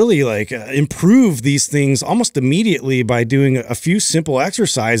really like improve these things almost immediately by doing a few simple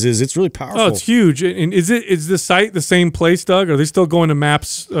exercises. It's really powerful. Oh, it's huge. And is the site the same place, Doug? Are they still going to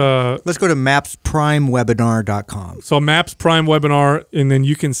Maps? Let's go to mapsprimewebinar.com. So Maps Prime Webinar, and then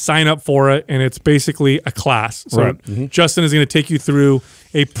you can sign up for it, and it's basically a class. So Justin is going to take you through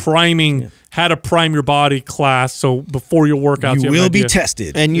a priming, how to prime your body class. So before your workouts, you will be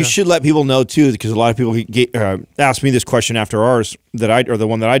tested. And you should let people know too, because a lot of people ask me this question after ours the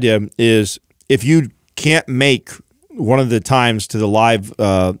one that I did is, if you can't make one of the times to the live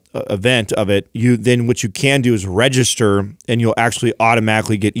event of it, then what you can do is register, and you'll actually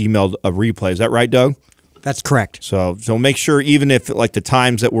automatically get emailed a replay. Is that right, Doug? That's correct. So make sure, even if like the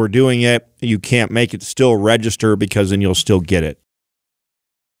times that we're doing it, you can't make it, still register, because then you'll still get it.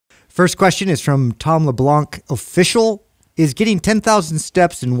 First question is from Tom LeBlanc Official. Is getting 10,000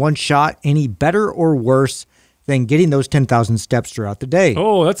 steps in one shot any better or worse than getting those 10,000 steps throughout the day?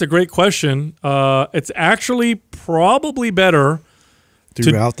 Oh, that's a great question. It's actually probably better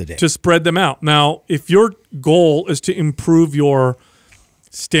throughout the day to spread them out. Now, if your goal is to improve your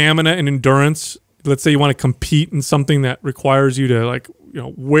stamina and endurance, let's say you want to compete in something that requires you to, like,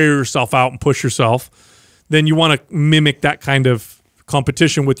 wear yourself out and push yourself, then you want to mimic that kind of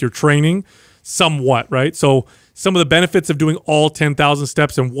competition with your training somewhat, right? So some of the benefits of doing all 10,000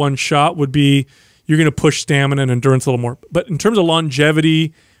 steps in one shot would be you're going to push stamina and endurance a little more. But in terms of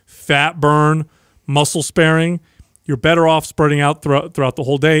longevity, fat burn, muscle sparing, you're better off spreading out throughout the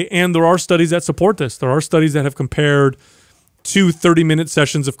whole day. And there are studies that support this. There are studies that have compared 2 30-minute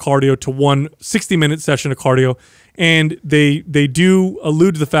sessions of cardio to 1 60-minute session of cardio. And they do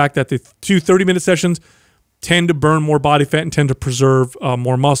allude to the fact that the 2 30-minute sessions tend to burn more body fat and tend to preserve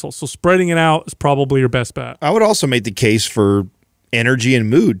more muscle. So spreading it out is probably your best bet. I would also make the case for energy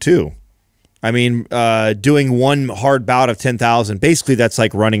and mood too. I mean, doing one hard bout of 10,000, basically that's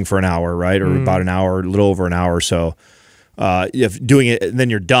like running for an hour, right? Or about an hour, a little over an hour or so. If doing it,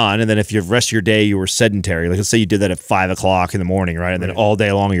 then you're done. And then if the rest of your day you were sedentary, like let's say you did that at 5 o'clock in the morning, right? And then all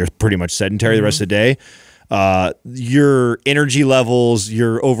day long you're pretty much sedentary the rest of the day. Your energy levels,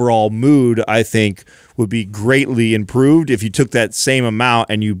 your overall mood, I think, would be greatly improved if you took that same amount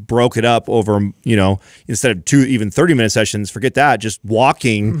and you broke it up over, instead of 2 even 30-minute sessions, forget that, just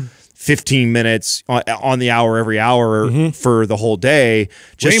walking 15 minutes on the hour every hour for the whole day.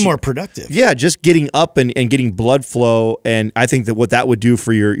 Way more productive. Yeah, just getting up and getting blood flow. And I think that what that would do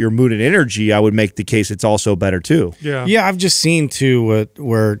for your mood and energy, I would make the case it's also better too. Yeah, I've just seen too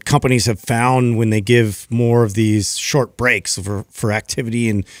where companies have found when they give more of these short breaks for activity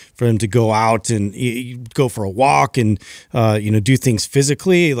and for them to go out and go for a walk and do things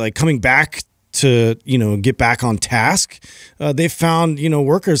physically, like coming back to get back on task, they've found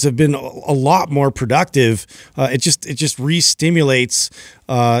workers have been a lot more productive. It just re-stimulates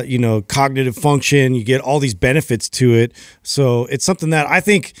cognitive function. You get all these benefits to it, so it's something that I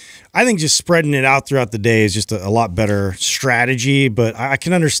think just spreading it out throughout the day is just a lot better strategy. But I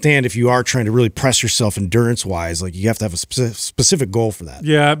can understand if you are trying to really press yourself endurance wise, like you have to have a specific goal for that.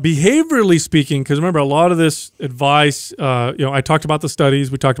 Yeah, behaviorally speaking, because remember a lot of this advice, I talked about the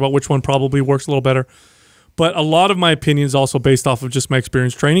studies, we talked about which one probably works a little better, but a lot of my opinion is also based off of just my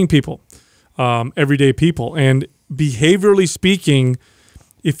experience training people, everyday people. And behaviorally speaking,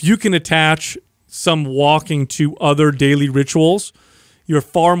 if you can attach some walking to other daily rituals, you're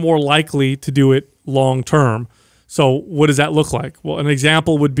far more likely to do it long term. So what does that look like? Well, an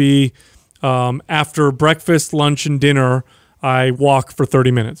example would be after breakfast, lunch, and dinner, I walk for 30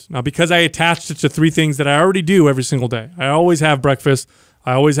 minutes. Now, because I attached it to 3 things that I already do every single day. I always have breakfast,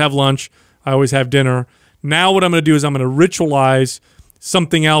 I always have lunch, I always have dinner. Now what I'm going to do is I'm going to ritualize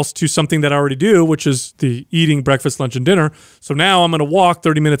something else to something that I already do, which is the eating breakfast, lunch, and dinner. So now I'm going to walk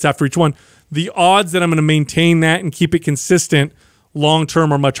 30 minutes after each one. The odds that I'm going to maintain that and keep it consistent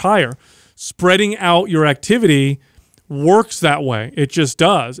long-term are much higher. Spreading out your activity works that way. It just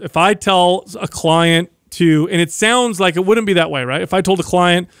does. If I tell a client to, and it sounds like it wouldn't be that way, right? If I told a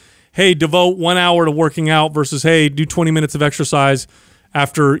client, hey, devote 1 hour to working out versus, hey, do 20 minutes of exercise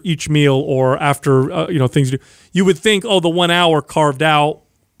after each meal or after things to do, you would think, oh, the 1 hour carved out,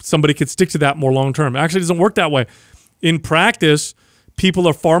 somebody could stick to that more long term. It actually doesn't work that way. In practice, people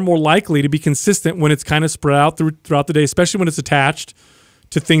are far more likely to be consistent when it's kind of spread out throughout the day, especially when it's attached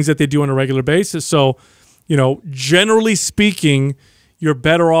to things that they do on a regular basis. So, generally speaking, you're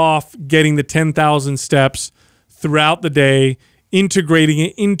better off getting the 10,000 steps throughout the day, integrating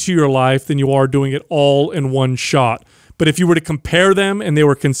it into your life than you are doing it all in one shot. But if you were to compare them and they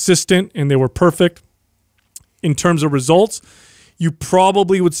were consistent and they were perfect in terms of results, you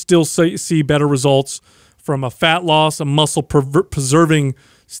probably would still see better results from a fat loss, a muscle preserving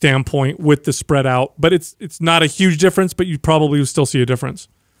standpoint with the spread out. But it's not a huge difference, but you probably would still see a difference.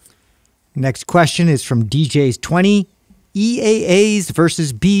 Next question is from DJ's 20. EAAs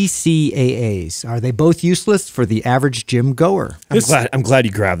versus BCAAs. Are they both useless for the average gym goer? I'm glad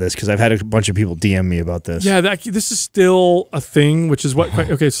you grabbed this because I've had a bunch of people DM me about this. Yeah, this is still a thing, which is what.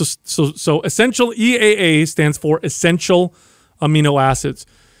 Okay, so essential EAA stands for essential amino acids.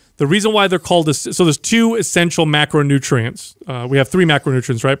 The reason why they're called this, so there's 2 essential macronutrients. We have 3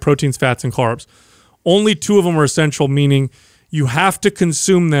 macronutrients, right? Proteins, fats, and carbs. Only 2 of them are essential, meaning you have to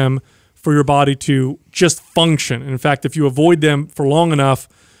consume them for your body to just function. And in fact, if you avoid them for long enough,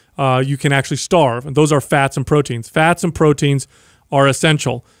 you can actually starve. And those are fats and proteins. Fats and proteins are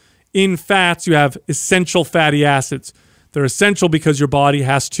essential. In fats, you have essential fatty acids. They're essential because your body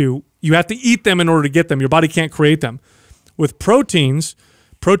you have to eat them in order to get them. Your body can't create them. With proteins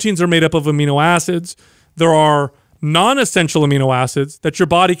are made up of amino acids. There are non-essential amino acids that your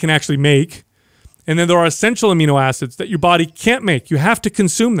body can actually make. And then there are essential amino acids that your body can't make. You have to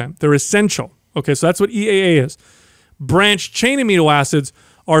consume them. They're essential. Okay, so that's what EAA is. Branched chain amino acids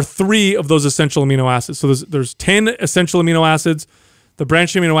are 3 of those essential amino acids. So there's 10 essential amino acids. The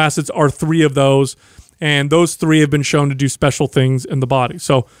branched amino acids are 3 of those. And those 3 have been shown to do special things in the body.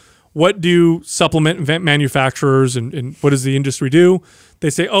 So what do supplement manufacturers and what does the industry do? They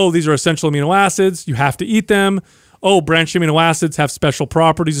say, oh, these are essential amino acids. You have to eat them. Oh, branched amino acids have special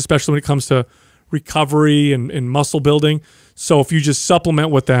properties, especially when it comes to recovery and muscle building. So if you just supplement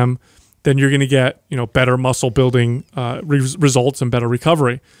with them, then you're going to get better muscle building results and better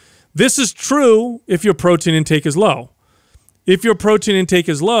recovery. This is true if your protein intake is low. If your protein intake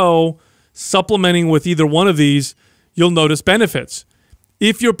is low, supplementing with either one of these, you'll notice benefits.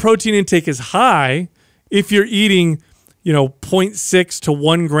 If your protein intake is high, if you're eating 0.6 to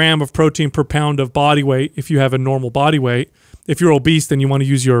 1 gram of protein per pound of body weight, if you have a normal body weight. If you're obese, then you want to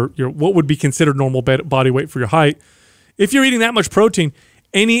use your what would be considered normal body weight for your height. If you're eating that much protein,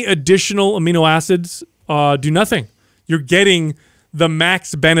 any additional amino acids do nothing. You're getting the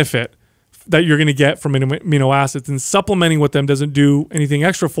max benefit that you're going to get from amino acids, and supplementing with them doesn't do anything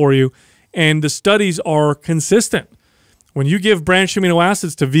extra for you. And the studies are consistent. When you give branched amino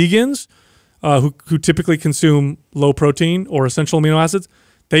acids to vegans who typically consume low protein or essential amino acids,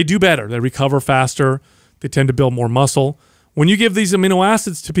 they do better. They recover faster. They tend to build more muscle. When you give these amino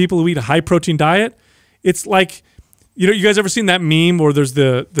acids to people who eat a high protein diet, it's like, you guys ever seen that meme where there's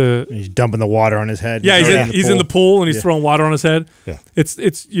he's dumping the water on his head. Yeah, he's in the pool and he's throwing water on his head. Yeah.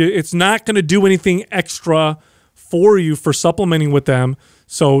 It's not going to do anything extra for you for supplementing with them.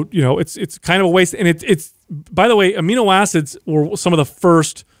 So, it's kind of a waste. And it's by the way, amino acids were some of the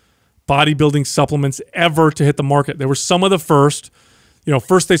first bodybuilding supplements ever to hit the market. They were some of the first.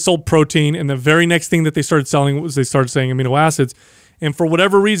 First they sold protein, and the very next thing that they started selling was they started saying amino acids. And for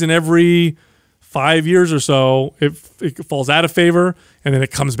whatever reason, every 5 years or so, it falls out of favor, and then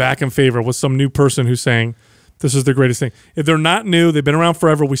it comes back in favor with some new person who's saying, this is the greatest thing. If they're not new, they've been around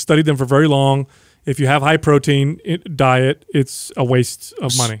forever. We studied them for very long. If you have high protein diet, it's a waste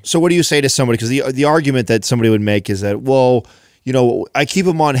of money. So what do you say to somebody? Because the argument that somebody would make is that, well, I keep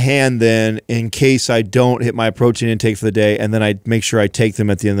them on hand then in case I don't hit my protein intake for the day, and then I make sure I take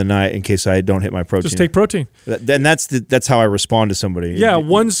them at the end of the night in case I don't hit my protein. Just take protein. Then that's how I respond to somebody. Yeah,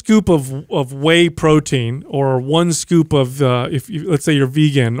 1 scoop of whey protein, or 1 scoop of let's say you're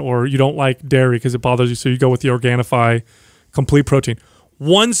vegan or you don't like dairy because it bothers you, so you go with the Organifi complete protein.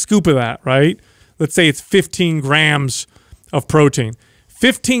 1 scoop of that, right? Let's say it's 15 grams of protein.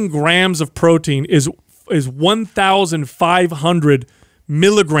 15 grams of protein is 1,500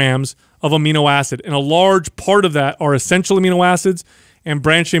 milligrams of amino acid, and a large part of that are essential amino acids and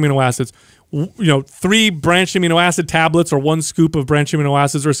branched amino acids. 3 branched amino acid tablets or 1 scoop of branched amino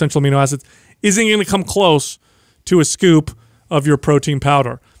acids or essential amino acids isn't going to come close to a scoop of your protein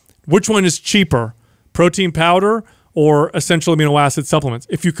powder. Which one is cheaper, protein powder or essential amino acid supplements?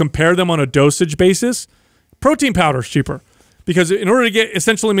 If you compare them on a dosage basis, protein powder is cheaper. Because in order to get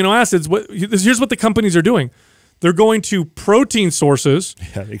essential amino acids, here's what the companies are doing. They're going to protein sources,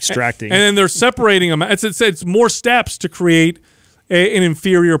 extracting, and then they're separating them. It's more steps to create an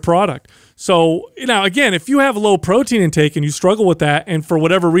inferior product. So again, if you have low protein intake and you struggle with that, and for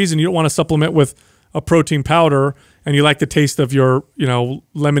whatever reason you don't want to supplement with a protein powder, and you like the taste of your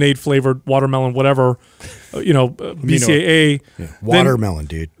lemonade flavored watermelon, whatever, BCAA, watermelon,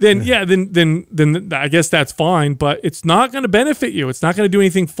 dude. Then I guess that's fine, but it's not going to benefit you. It's not going to do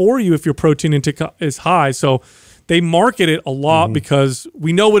anything for you if your protein intake is high. So they market it a lot because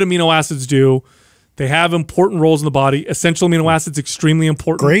we know what amino acids do. They have important roles in the body. Essential amino acids extremely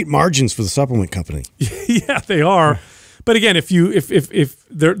important. Great margins for the supplement company. Yeah, they are. But again, if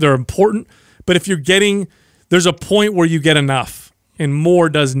they're important, but if you're getting, there's a point where you get enough, and more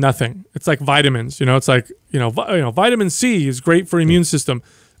does nothing. It's like vitamins. It's like vitamin C is great for immune system.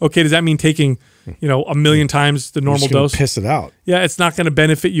 Okay, does that mean taking 1 million times the normal dose? Piss it out. Yeah, it's not going to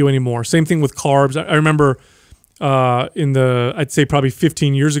benefit you anymore. Same thing with carbs. I remember I'd say probably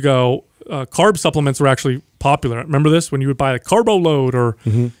 15 years ago, carb supplements were actually popular. Remember this? When you would buy a Carbo Load or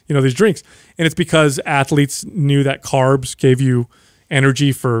these drinks, and it's because athletes knew that carbs gave you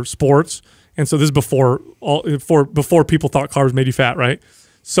energy for sports, And so this is before people thought carbs made you fat, right?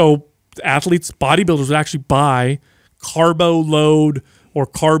 So athletes, bodybuilders would actually buy carbo load or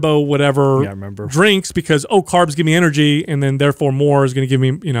carbo whatever drinks because carbs give me energy, and then therefore more is going to give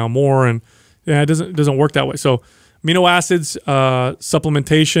me more, and it doesn't work that way. So amino acids,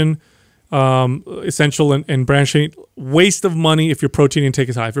 supplementation, essential and branching. Waste of money if your protein intake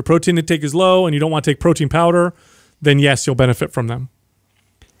is high. If your protein intake is low and you don't want to take protein powder, then yes, you'll benefit from them.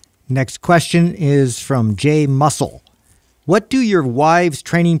 Next question is from Jay Muscle. What do your wives'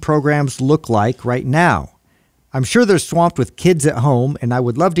 training programs look like right now? I'm sure they're swamped with kids at home, and I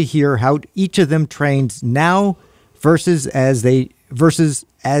would love to hear how each of them trains now versus as they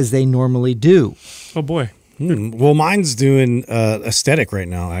normally do. Oh boy. Well, mine's doing aesthetic right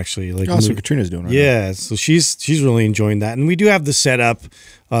now, actually. Like, that's what Katrina's doing right now. Yeah, so she's really enjoying that. And we do have the setup,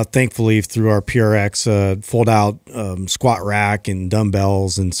 thankfully, through our PRX fold-out squat rack and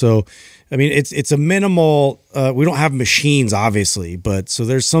dumbbells. And so, I mean, it's a minimal, we don't have machines, obviously, but so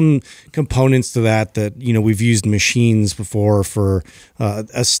there's some components to that we've used machines before for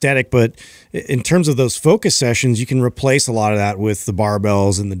aesthetic. But in terms of those focus sessions, you can replace a lot of that with the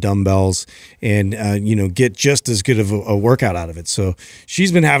barbells and the dumbbells and, get just as good of a workout out of it. So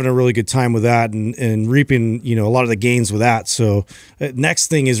she's been having a really good time with that and reaping, a lot of the gains with that. So next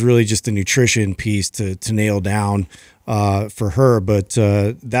thing is really just the nutrition piece to nail down for her, but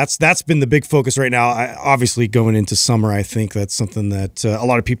that's been the big focus right now. Obviously, going into summer, I think that's something that a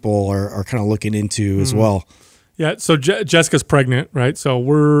lot of people are kind of looking into as well. Yeah. So Jessica's pregnant, right?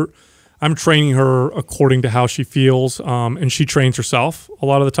 So I'm training her according to how she feels, and she trains herself a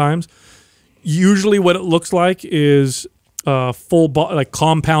lot of the times. Usually, what it looks like is full like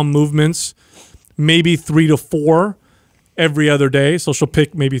compound movements, maybe 3 to 4 every other day. So she'll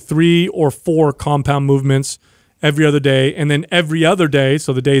pick maybe 3 or 4 compound movements every other day, and then every other day,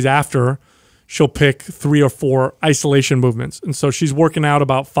 so the days after, she'll pick 3 or 4 isolation movements. And so she's working out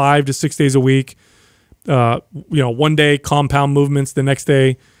about 5 to 6 days a week. One day compound movements, the next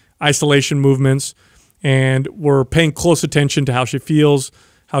day isolation movements, and we're paying close attention to how she feels,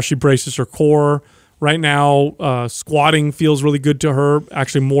 how she braces her core. Right now, squatting feels really good to her,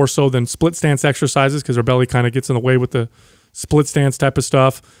 actually more so than split stance exercises because her belly kind of gets in the way with the split stance type of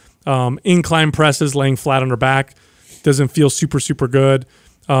stuff. Incline presses, laying flat on her back, doesn't feel super good.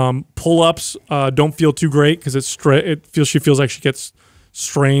 Pull-ups don't feel too great because she feels like she gets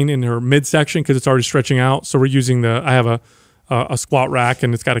strain in her midsection because it's already stretching out. So we're using I have a squat rack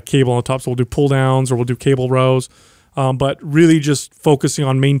and it's got a cable on the top, so we'll do pull downs or we'll do cable rows. But really just focusing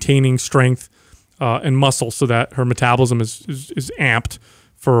on maintaining strength and muscle so that her metabolism is amped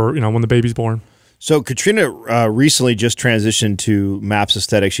for when the baby's born. So Katrina recently just transitioned to MAPS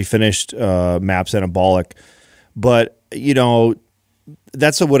Aesthetic. She finished MAPS Anabolic, but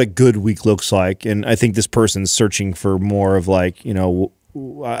that's what a good week looks like. And I think this person's searching for more of like, I'm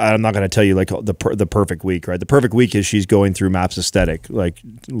not going to tell you like the perfect week, right? The perfect week is she's going through MAPS Aesthetic, like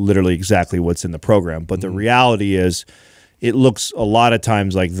literally exactly what's in the program. But the reality is, it looks a lot of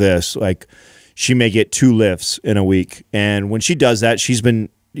times like this. Like she may get 2 lifts in a week, and when she does that, she's been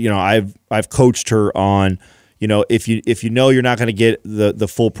I've coached her on, if you're not going to get the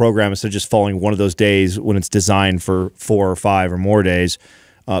full program instead of just following one of those days when it's designed for 4 or 5 or more days,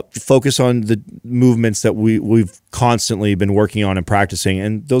 focus on the movements that we've constantly been working on and practicing,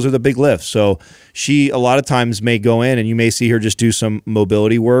 and those are the big lifts. So she a lot of times may go in and you may see her just do some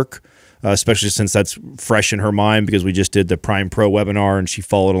mobility work, especially since that's fresh in her mind because we just did the Prime Pro webinar and she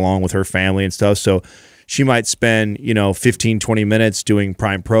followed along with her family and stuff. So she might spend, 15, 20 minutes doing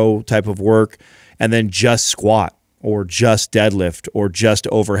Prime Pro type of work and then just squat or just deadlift or just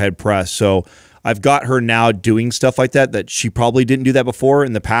overhead press. So I've got her now doing stuff like that she probably didn't do that before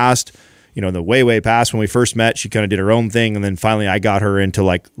in the past. In the way past when we first met, she kind of did her own thing. And then finally I got her into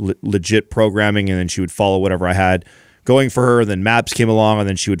like legit programming, and then she would follow whatever I had going for her. Then MAPS came along, and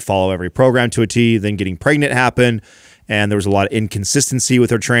then she would follow every program to a T. Then getting pregnant happened, and there was a lot of inconsistency with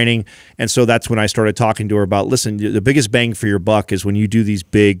her training. And so that's when I started talking to her about, listen, the biggest bang for your buck is when you do these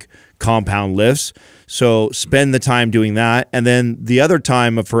big compound lifts. So spend the time doing that. And then the other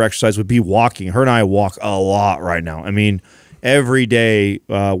time of her exercise would be walking. Her and I walk a lot right now. I mean, every day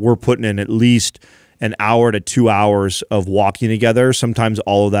we're putting in at least an hour to 2 hours of walking together, sometimes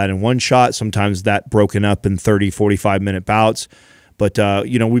all of that in one shot, sometimes that broken up in 30, 45-minute bouts. But,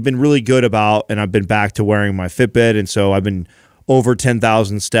 we've been really good about, and I've been back to wearing my Fitbit, and so I've been over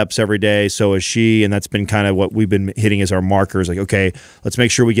 10,000 steps every day. So is she, and that's been kind of what we've been hitting as our markers. Like, okay, let's make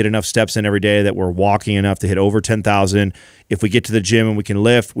sure we get enough steps in every day that we're walking enough to hit over 10,000. If we get to the gym and we can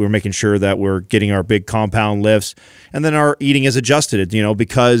lift, we're making sure that we're getting our big compound lifts. And then our eating is adjusted,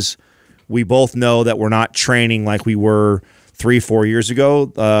 because we both know that we're not training like we were 3-4 years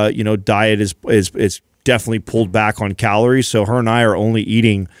ago. You know, diet is definitely pulled back on calories. So her and I are only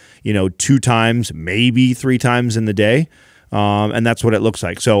eating, you know, 2 times, maybe 3 times in the day. And that's what it looks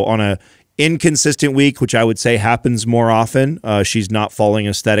like. So on a inconsistent week, which I would say happens more often, she's not following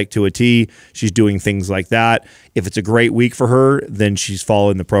aesthetic to a T. She's doing things like that. If it's a great week for her, then she's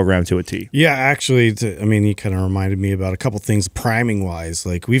following the program to a T. Yeah, actually, I mean, you kind of reminded me about a couple things priming wise.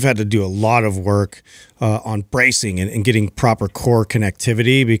 Like we've had to do a lot of work on bracing and getting proper core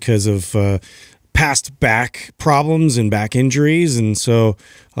connectivity because of past back problems and back injuries. And so,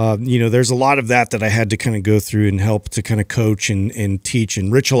 you know, there's a lot of that I had to kind of go through and help to kind of coach and teach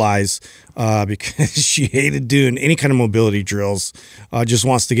and ritualize because she hated doing any kind of mobility drills, just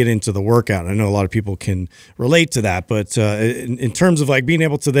wants to get into the workout. I know a lot of people can relate to that, but in terms of like being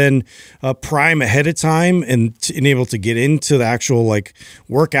able to then prime ahead of time and able to get into the actual like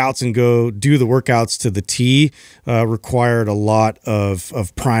workouts and go do the workouts to the T required a lot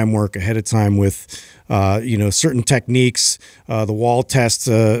of prime work ahead of time with you know, certain techniques, the wall test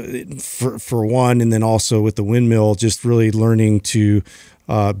for one, and then also with the windmill, just really learning to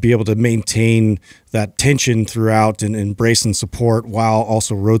be able to maintain that tension throughout and embrace and support while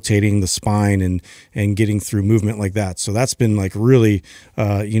also rotating the spine and getting through movement like that. So that's been like really,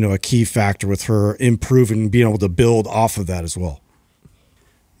 you know, a key factor with her improving, being able to build off of that as well.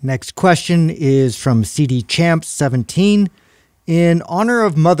 Next question is from CD Champ 17. In honor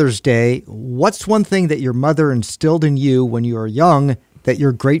of Mother's Day, what's one thing that your mother instilled in you when you were young that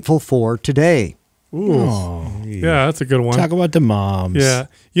you're grateful for today? Ooh. Oh, yeah, that's a good one. Talk about the moms. Yeah.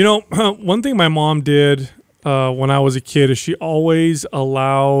 You know, one thing my mom did when I was a kid is she always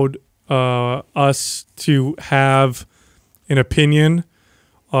allowed us to have an opinion.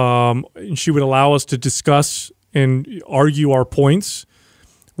 And she would allow us to discuss and argue our points,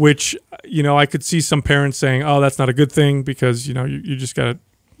 which, you know, I could see some parents saying, oh, that's not a good thing because, you know, you just got to,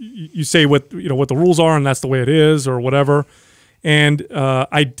 you say what, you know, what the rules are and that's the way it is or whatever. And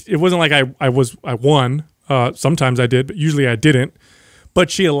it wasn't like I won. Sometimes I did, but usually I didn't.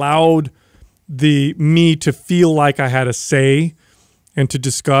 But she allowed me to feel like I had a say and to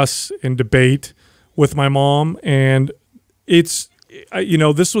discuss and debate with my mom. And it's, you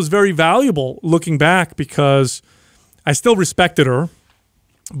know, this was very valuable looking back because I still respected her,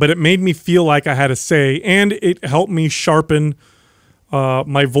 but it made me feel like I had a say, and it helped me sharpen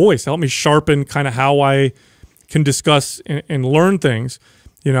my voice, helped me sharpen kind of how I can discuss and learn things,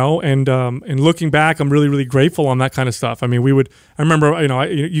 you know, and looking back, I'm really, really grateful on that kind of stuff. I mean, I remember, you know,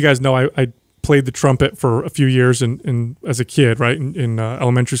 you guys know I played the trumpet for a few years in as a kid, right, in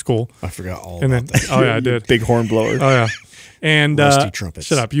elementary school. I forgot all about that. Oh yeah, I did. Big horn blower. Oh yeah. And rusty trumpets.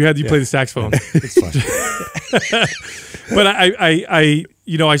 Shut up. You played the saxophone. It's fine. But I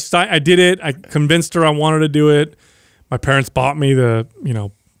you know, I did it. I convinced her I wanted to do it. My parents bought me the, you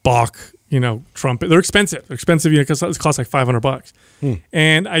know, Bach, you know, trumpet. They're expensive. They're expensive, you know, because it costs like $500.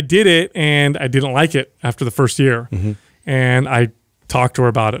 And I did it, and I didn't like it after the first year. And I talked to her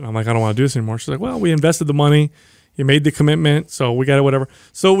about it. And I'm like, I don't want to do this anymore. She's like, well, we invested the money. You made the commitment, so we got it, whatever.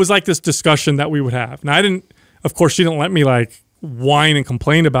 So it was like this discussion that we would have. Now, of course, she didn't let me like whine and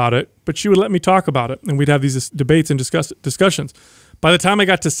complain about it, but she would let me talk about it. And we'd have these debates and discussions. By the time I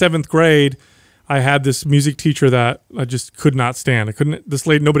got to 7th grade, I had this music teacher that I just could not stand.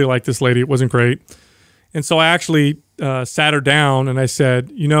 Nobody liked this lady. It wasn't great. And so I actually sat her down and I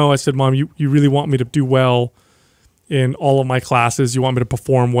said, Mom, you really want me to do well in all of my classes? You want me to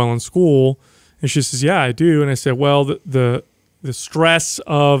perform well in school? And she says, yeah, I do. And I said, well, the stress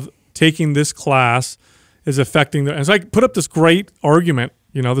of taking this class is affecting and so I put up this great argument,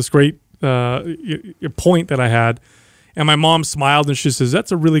 this great point that I had. And my mom smiled and she says,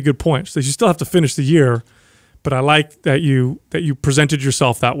 that's a really good point. She says, you still have to finish the year, but I like that you presented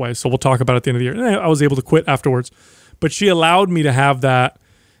yourself that way. So we'll talk about it at the end of the year. And I was able to quit afterwards. But she allowed me to have that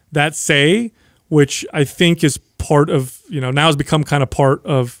say, which I think is part of, now has become kind of part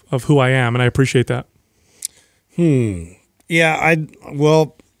of who I am. And I appreciate that. Yeah,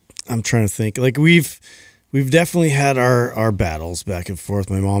 I'm trying to think. Like we've definitely had our battles back and forth,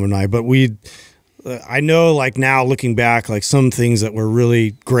 my mom and I, but I know, like now looking back, like some things that were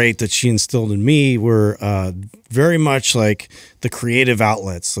really great that she instilled in me were very much like the creative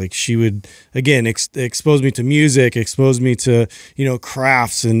outlets. Like she would, again, expose me to music, expose me to,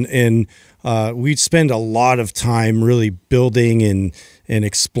 crafts, and we'd spend a lot of time really building and and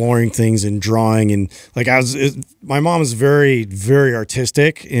exploring things and drawing. And like my mom is very, very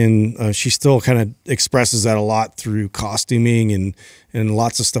artistic, and she still kind of expresses that a lot through costuming and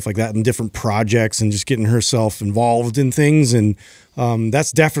lots of stuff like that, and different projects, and just getting herself involved in things. And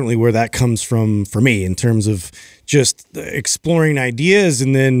that's definitely where that comes from for me, in terms of just exploring ideas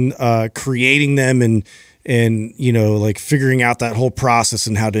and then creating them, and you know, like figuring out that whole process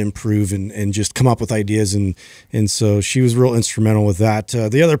and how to improve and just come up with ideas. And so she was real instrumental with that.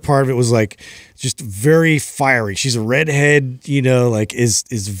 The other part of it was like just very fiery. She's a redhead, you know, like is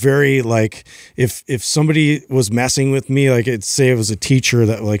very like, if somebody was messing with me, like say it was a teacher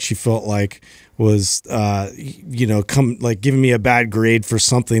that like she felt like was you know, giving me a bad grade for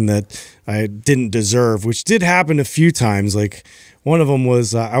something that I didn't deserve, which did happen a few times. Like one of them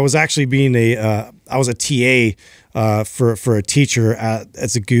was I was actually being I was a TA for a teacher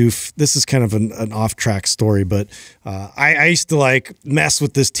as a goof. This is kind of an off-track story, but I used to like mess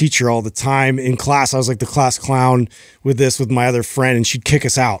with this teacher all the time in class. I was like the class clown with my other friend, and she'd kick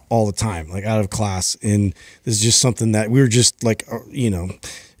us out all the time, like out of class. And this is just something that we were just like, you know,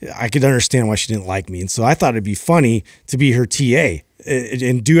 I could understand why she didn't like me. And so I thought it'd be funny to be her TA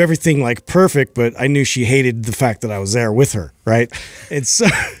and do everything like perfect, but I knew she hated the fact that I was there with her, right? And so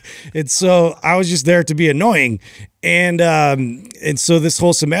I was just there to be annoying. And so this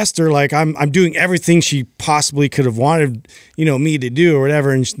whole semester, like I'm doing everything she possibly could have wanted, you know, me to do or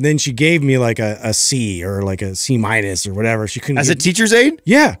whatever. And then she gave me like a C or like a C- or whatever. She couldn't As a teacher's aide?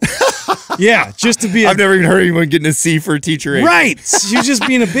 Yeah. Yeah, just to be. I've never even heard anyone getting a C for a teacher aide. Right. She was just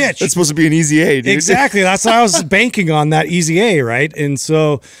being a bitch. That's supposed to be an easy A, dude. Exactly. That's why I was banking on that easy A, right? And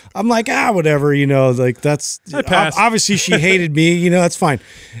so I'm like, whatever, you know, like that's obviously she hated me, you know, that's fine.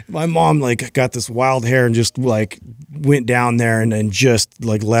 My mom like got this wild hair and just like went down there and just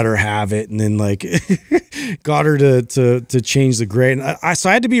like let her have it, and then like got her to change the grade. And so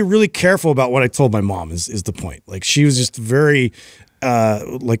I had to be really careful about what I told my mom is the point. Like she was just very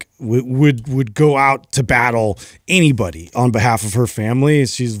like would go out to battle anybody on behalf of her family.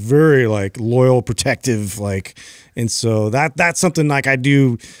 She's very like loyal, protective, like, and so that's something like I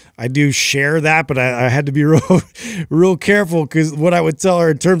do share that, but I had to be real careful, because what I would tell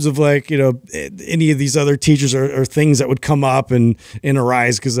her in terms of like, you know, any of these other teachers or things that would come up and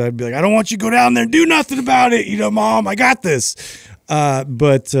arise, because I'd be like, I don't want you to go down there and do nothing about it, you know, Mom, I got this.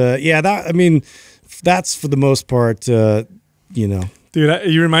 But yeah, I mean, that's for the most part. You know, dude,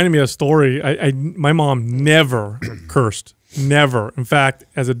 you reminded me of a story. My mom never cursed, never. In fact,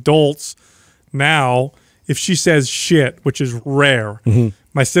 as adults now, if she says shit, which is rare,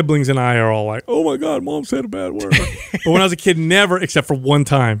 my siblings and I are all like, "Oh my God, Mom said a bad word." But when I was a kid, never, except for one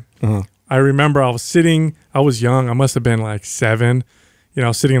time. I remember I was young. I must have been like 7. You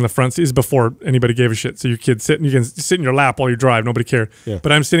know, sitting in the front seat. This is before anybody gave a shit. So your kid you can sit in your lap while you drive. Nobody cared. Yeah.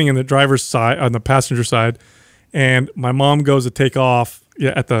 But I'm sitting in the driver's side, on the passenger side. And my mom goes to take off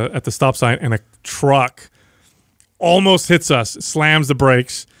at the stop sign, and a truck almost hits us, slams the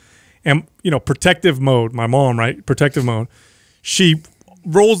brakes, and you know, protective mode. My mom, right? Protective mode. She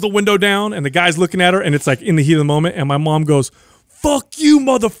rolls the window down, and the guy's looking at her, and it's like in the heat of the moment. And my mom goes, "Fuck you,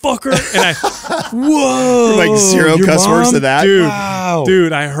 motherfucker!" And whoa, like 0 cuss words to that, dude. Wow.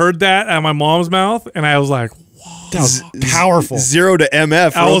 Dude, I heard that out of my mom's mouth, and I was like, that was powerful. 0 to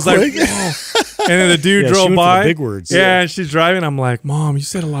MF. I was like, whoa. And then the dude drove by. Big words. Yeah, and she's driving. I'm like, Mom, you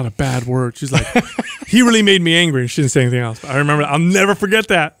said a lot of bad words. She's like, he really made me angry. She didn't say anything else. But I remember, I'll never forget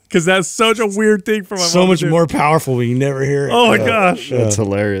that, because that's such a weird thing for my mom. So much more powerful when you never hear it. Oh my gosh. That's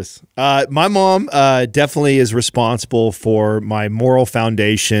hilarious. My mom definitely is responsible for my moral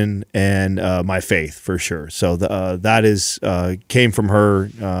foundation and my faith, for sure. So that is came from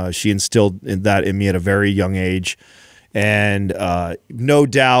her. She instilled that in me at a very young age. And no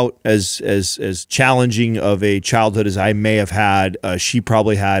doubt, as challenging of a childhood as I may have had, she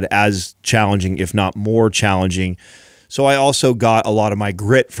probably had as challenging, if not more challenging. So I also got a lot of my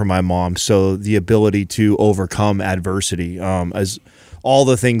grit from my mom. So the ability to overcome adversity, as all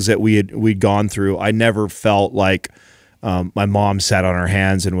the things that we'd gone through, I never felt like my mom sat on her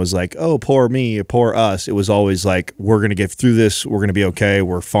hands and was like, "Oh, poor me, poor us." It was always like, "We're gonna get through this. We're gonna be okay.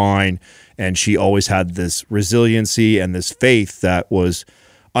 We're fine." And she always had this resiliency and this faith that was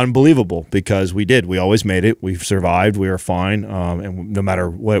unbelievable, because we did. We always made it. We survived. We were fine. And no matter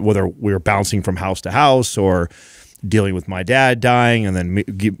whether we were bouncing from house to house or dealing with my dad dying and then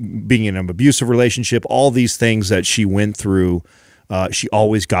being in an abusive relationship, all these things that she went through, she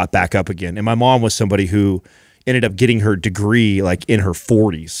always got back up again. And my mom was somebody who ended up getting her degree like in her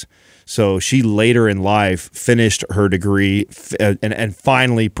 40s. So she later in life finished her degree and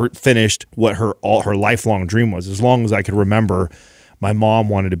finally finished what her lifelong dream was. As long as I could remember, my mom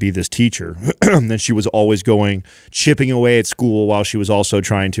wanted to be this teacher. And she was always chipping away at school while she was also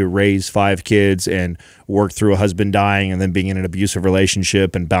trying to raise 5 kids and work through a husband dying and then being in an abusive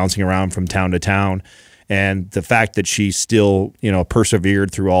relationship and bouncing around from town to town. And the fact that she still,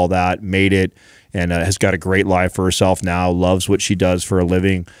 persevered through all that, made it, and has got a great life for herself now, loves what she does for a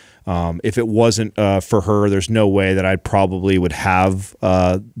living. If it wasn't for her, there's no way that I probably would have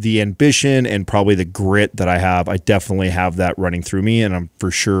the ambition and probably the grit that I have. I definitely have that running through me, and I'm for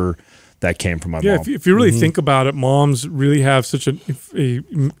sure that came from my mom. If you really think about it, moms really have such a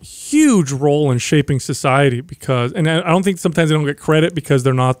huge role in shaping society because, and I don't think sometimes they don't get credit because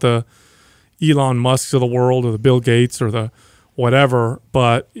they're not the Elon Musks of the world or the Bill Gates or the whatever.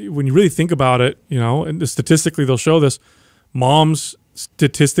 But when you really think about it, and statistically they'll show this, moms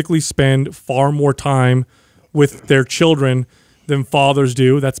statistically spend far more time with their children than fathers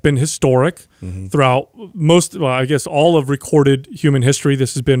do. That's been historic throughout I guess all of recorded human history.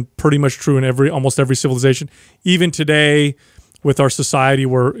 This has been pretty much true in almost every civilization. Even today with our society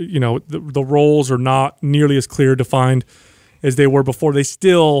where, the roles are not nearly as clear defined as they were before, they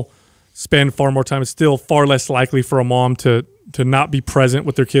still spend far more time. It's still far less likely for a mom to not be present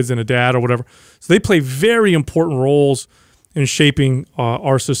with their kids than a dad or whatever. So they play very important roles in shaping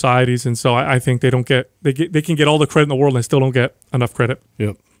our societies, and so I think they can get all the credit in the world, and they still don't get enough credit.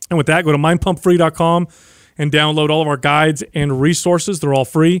 Yep. And with that, go to mindpumpfree.com and download all of our guides and resources. They're all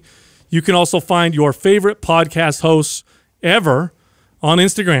free. You can also find your favorite podcast hosts ever on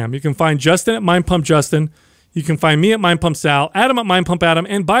Instagram. You can find Justin at mindpumpjustin. You can find me at mindpumpsal, Adam at mindpumpadam,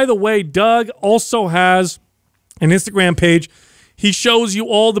 and by the way, Doug also has an Instagram page. He shows you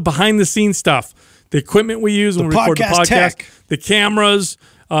all the behind-the-scenes stuff. The equipment we use when we record the podcast, tech. the cameras,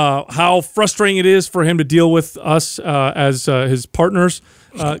 how frustrating it is for him to deal with us as his partners.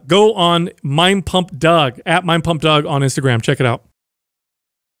 Go on Mind Pump Doug, at Mind Pump Doug on Instagram. Check it out.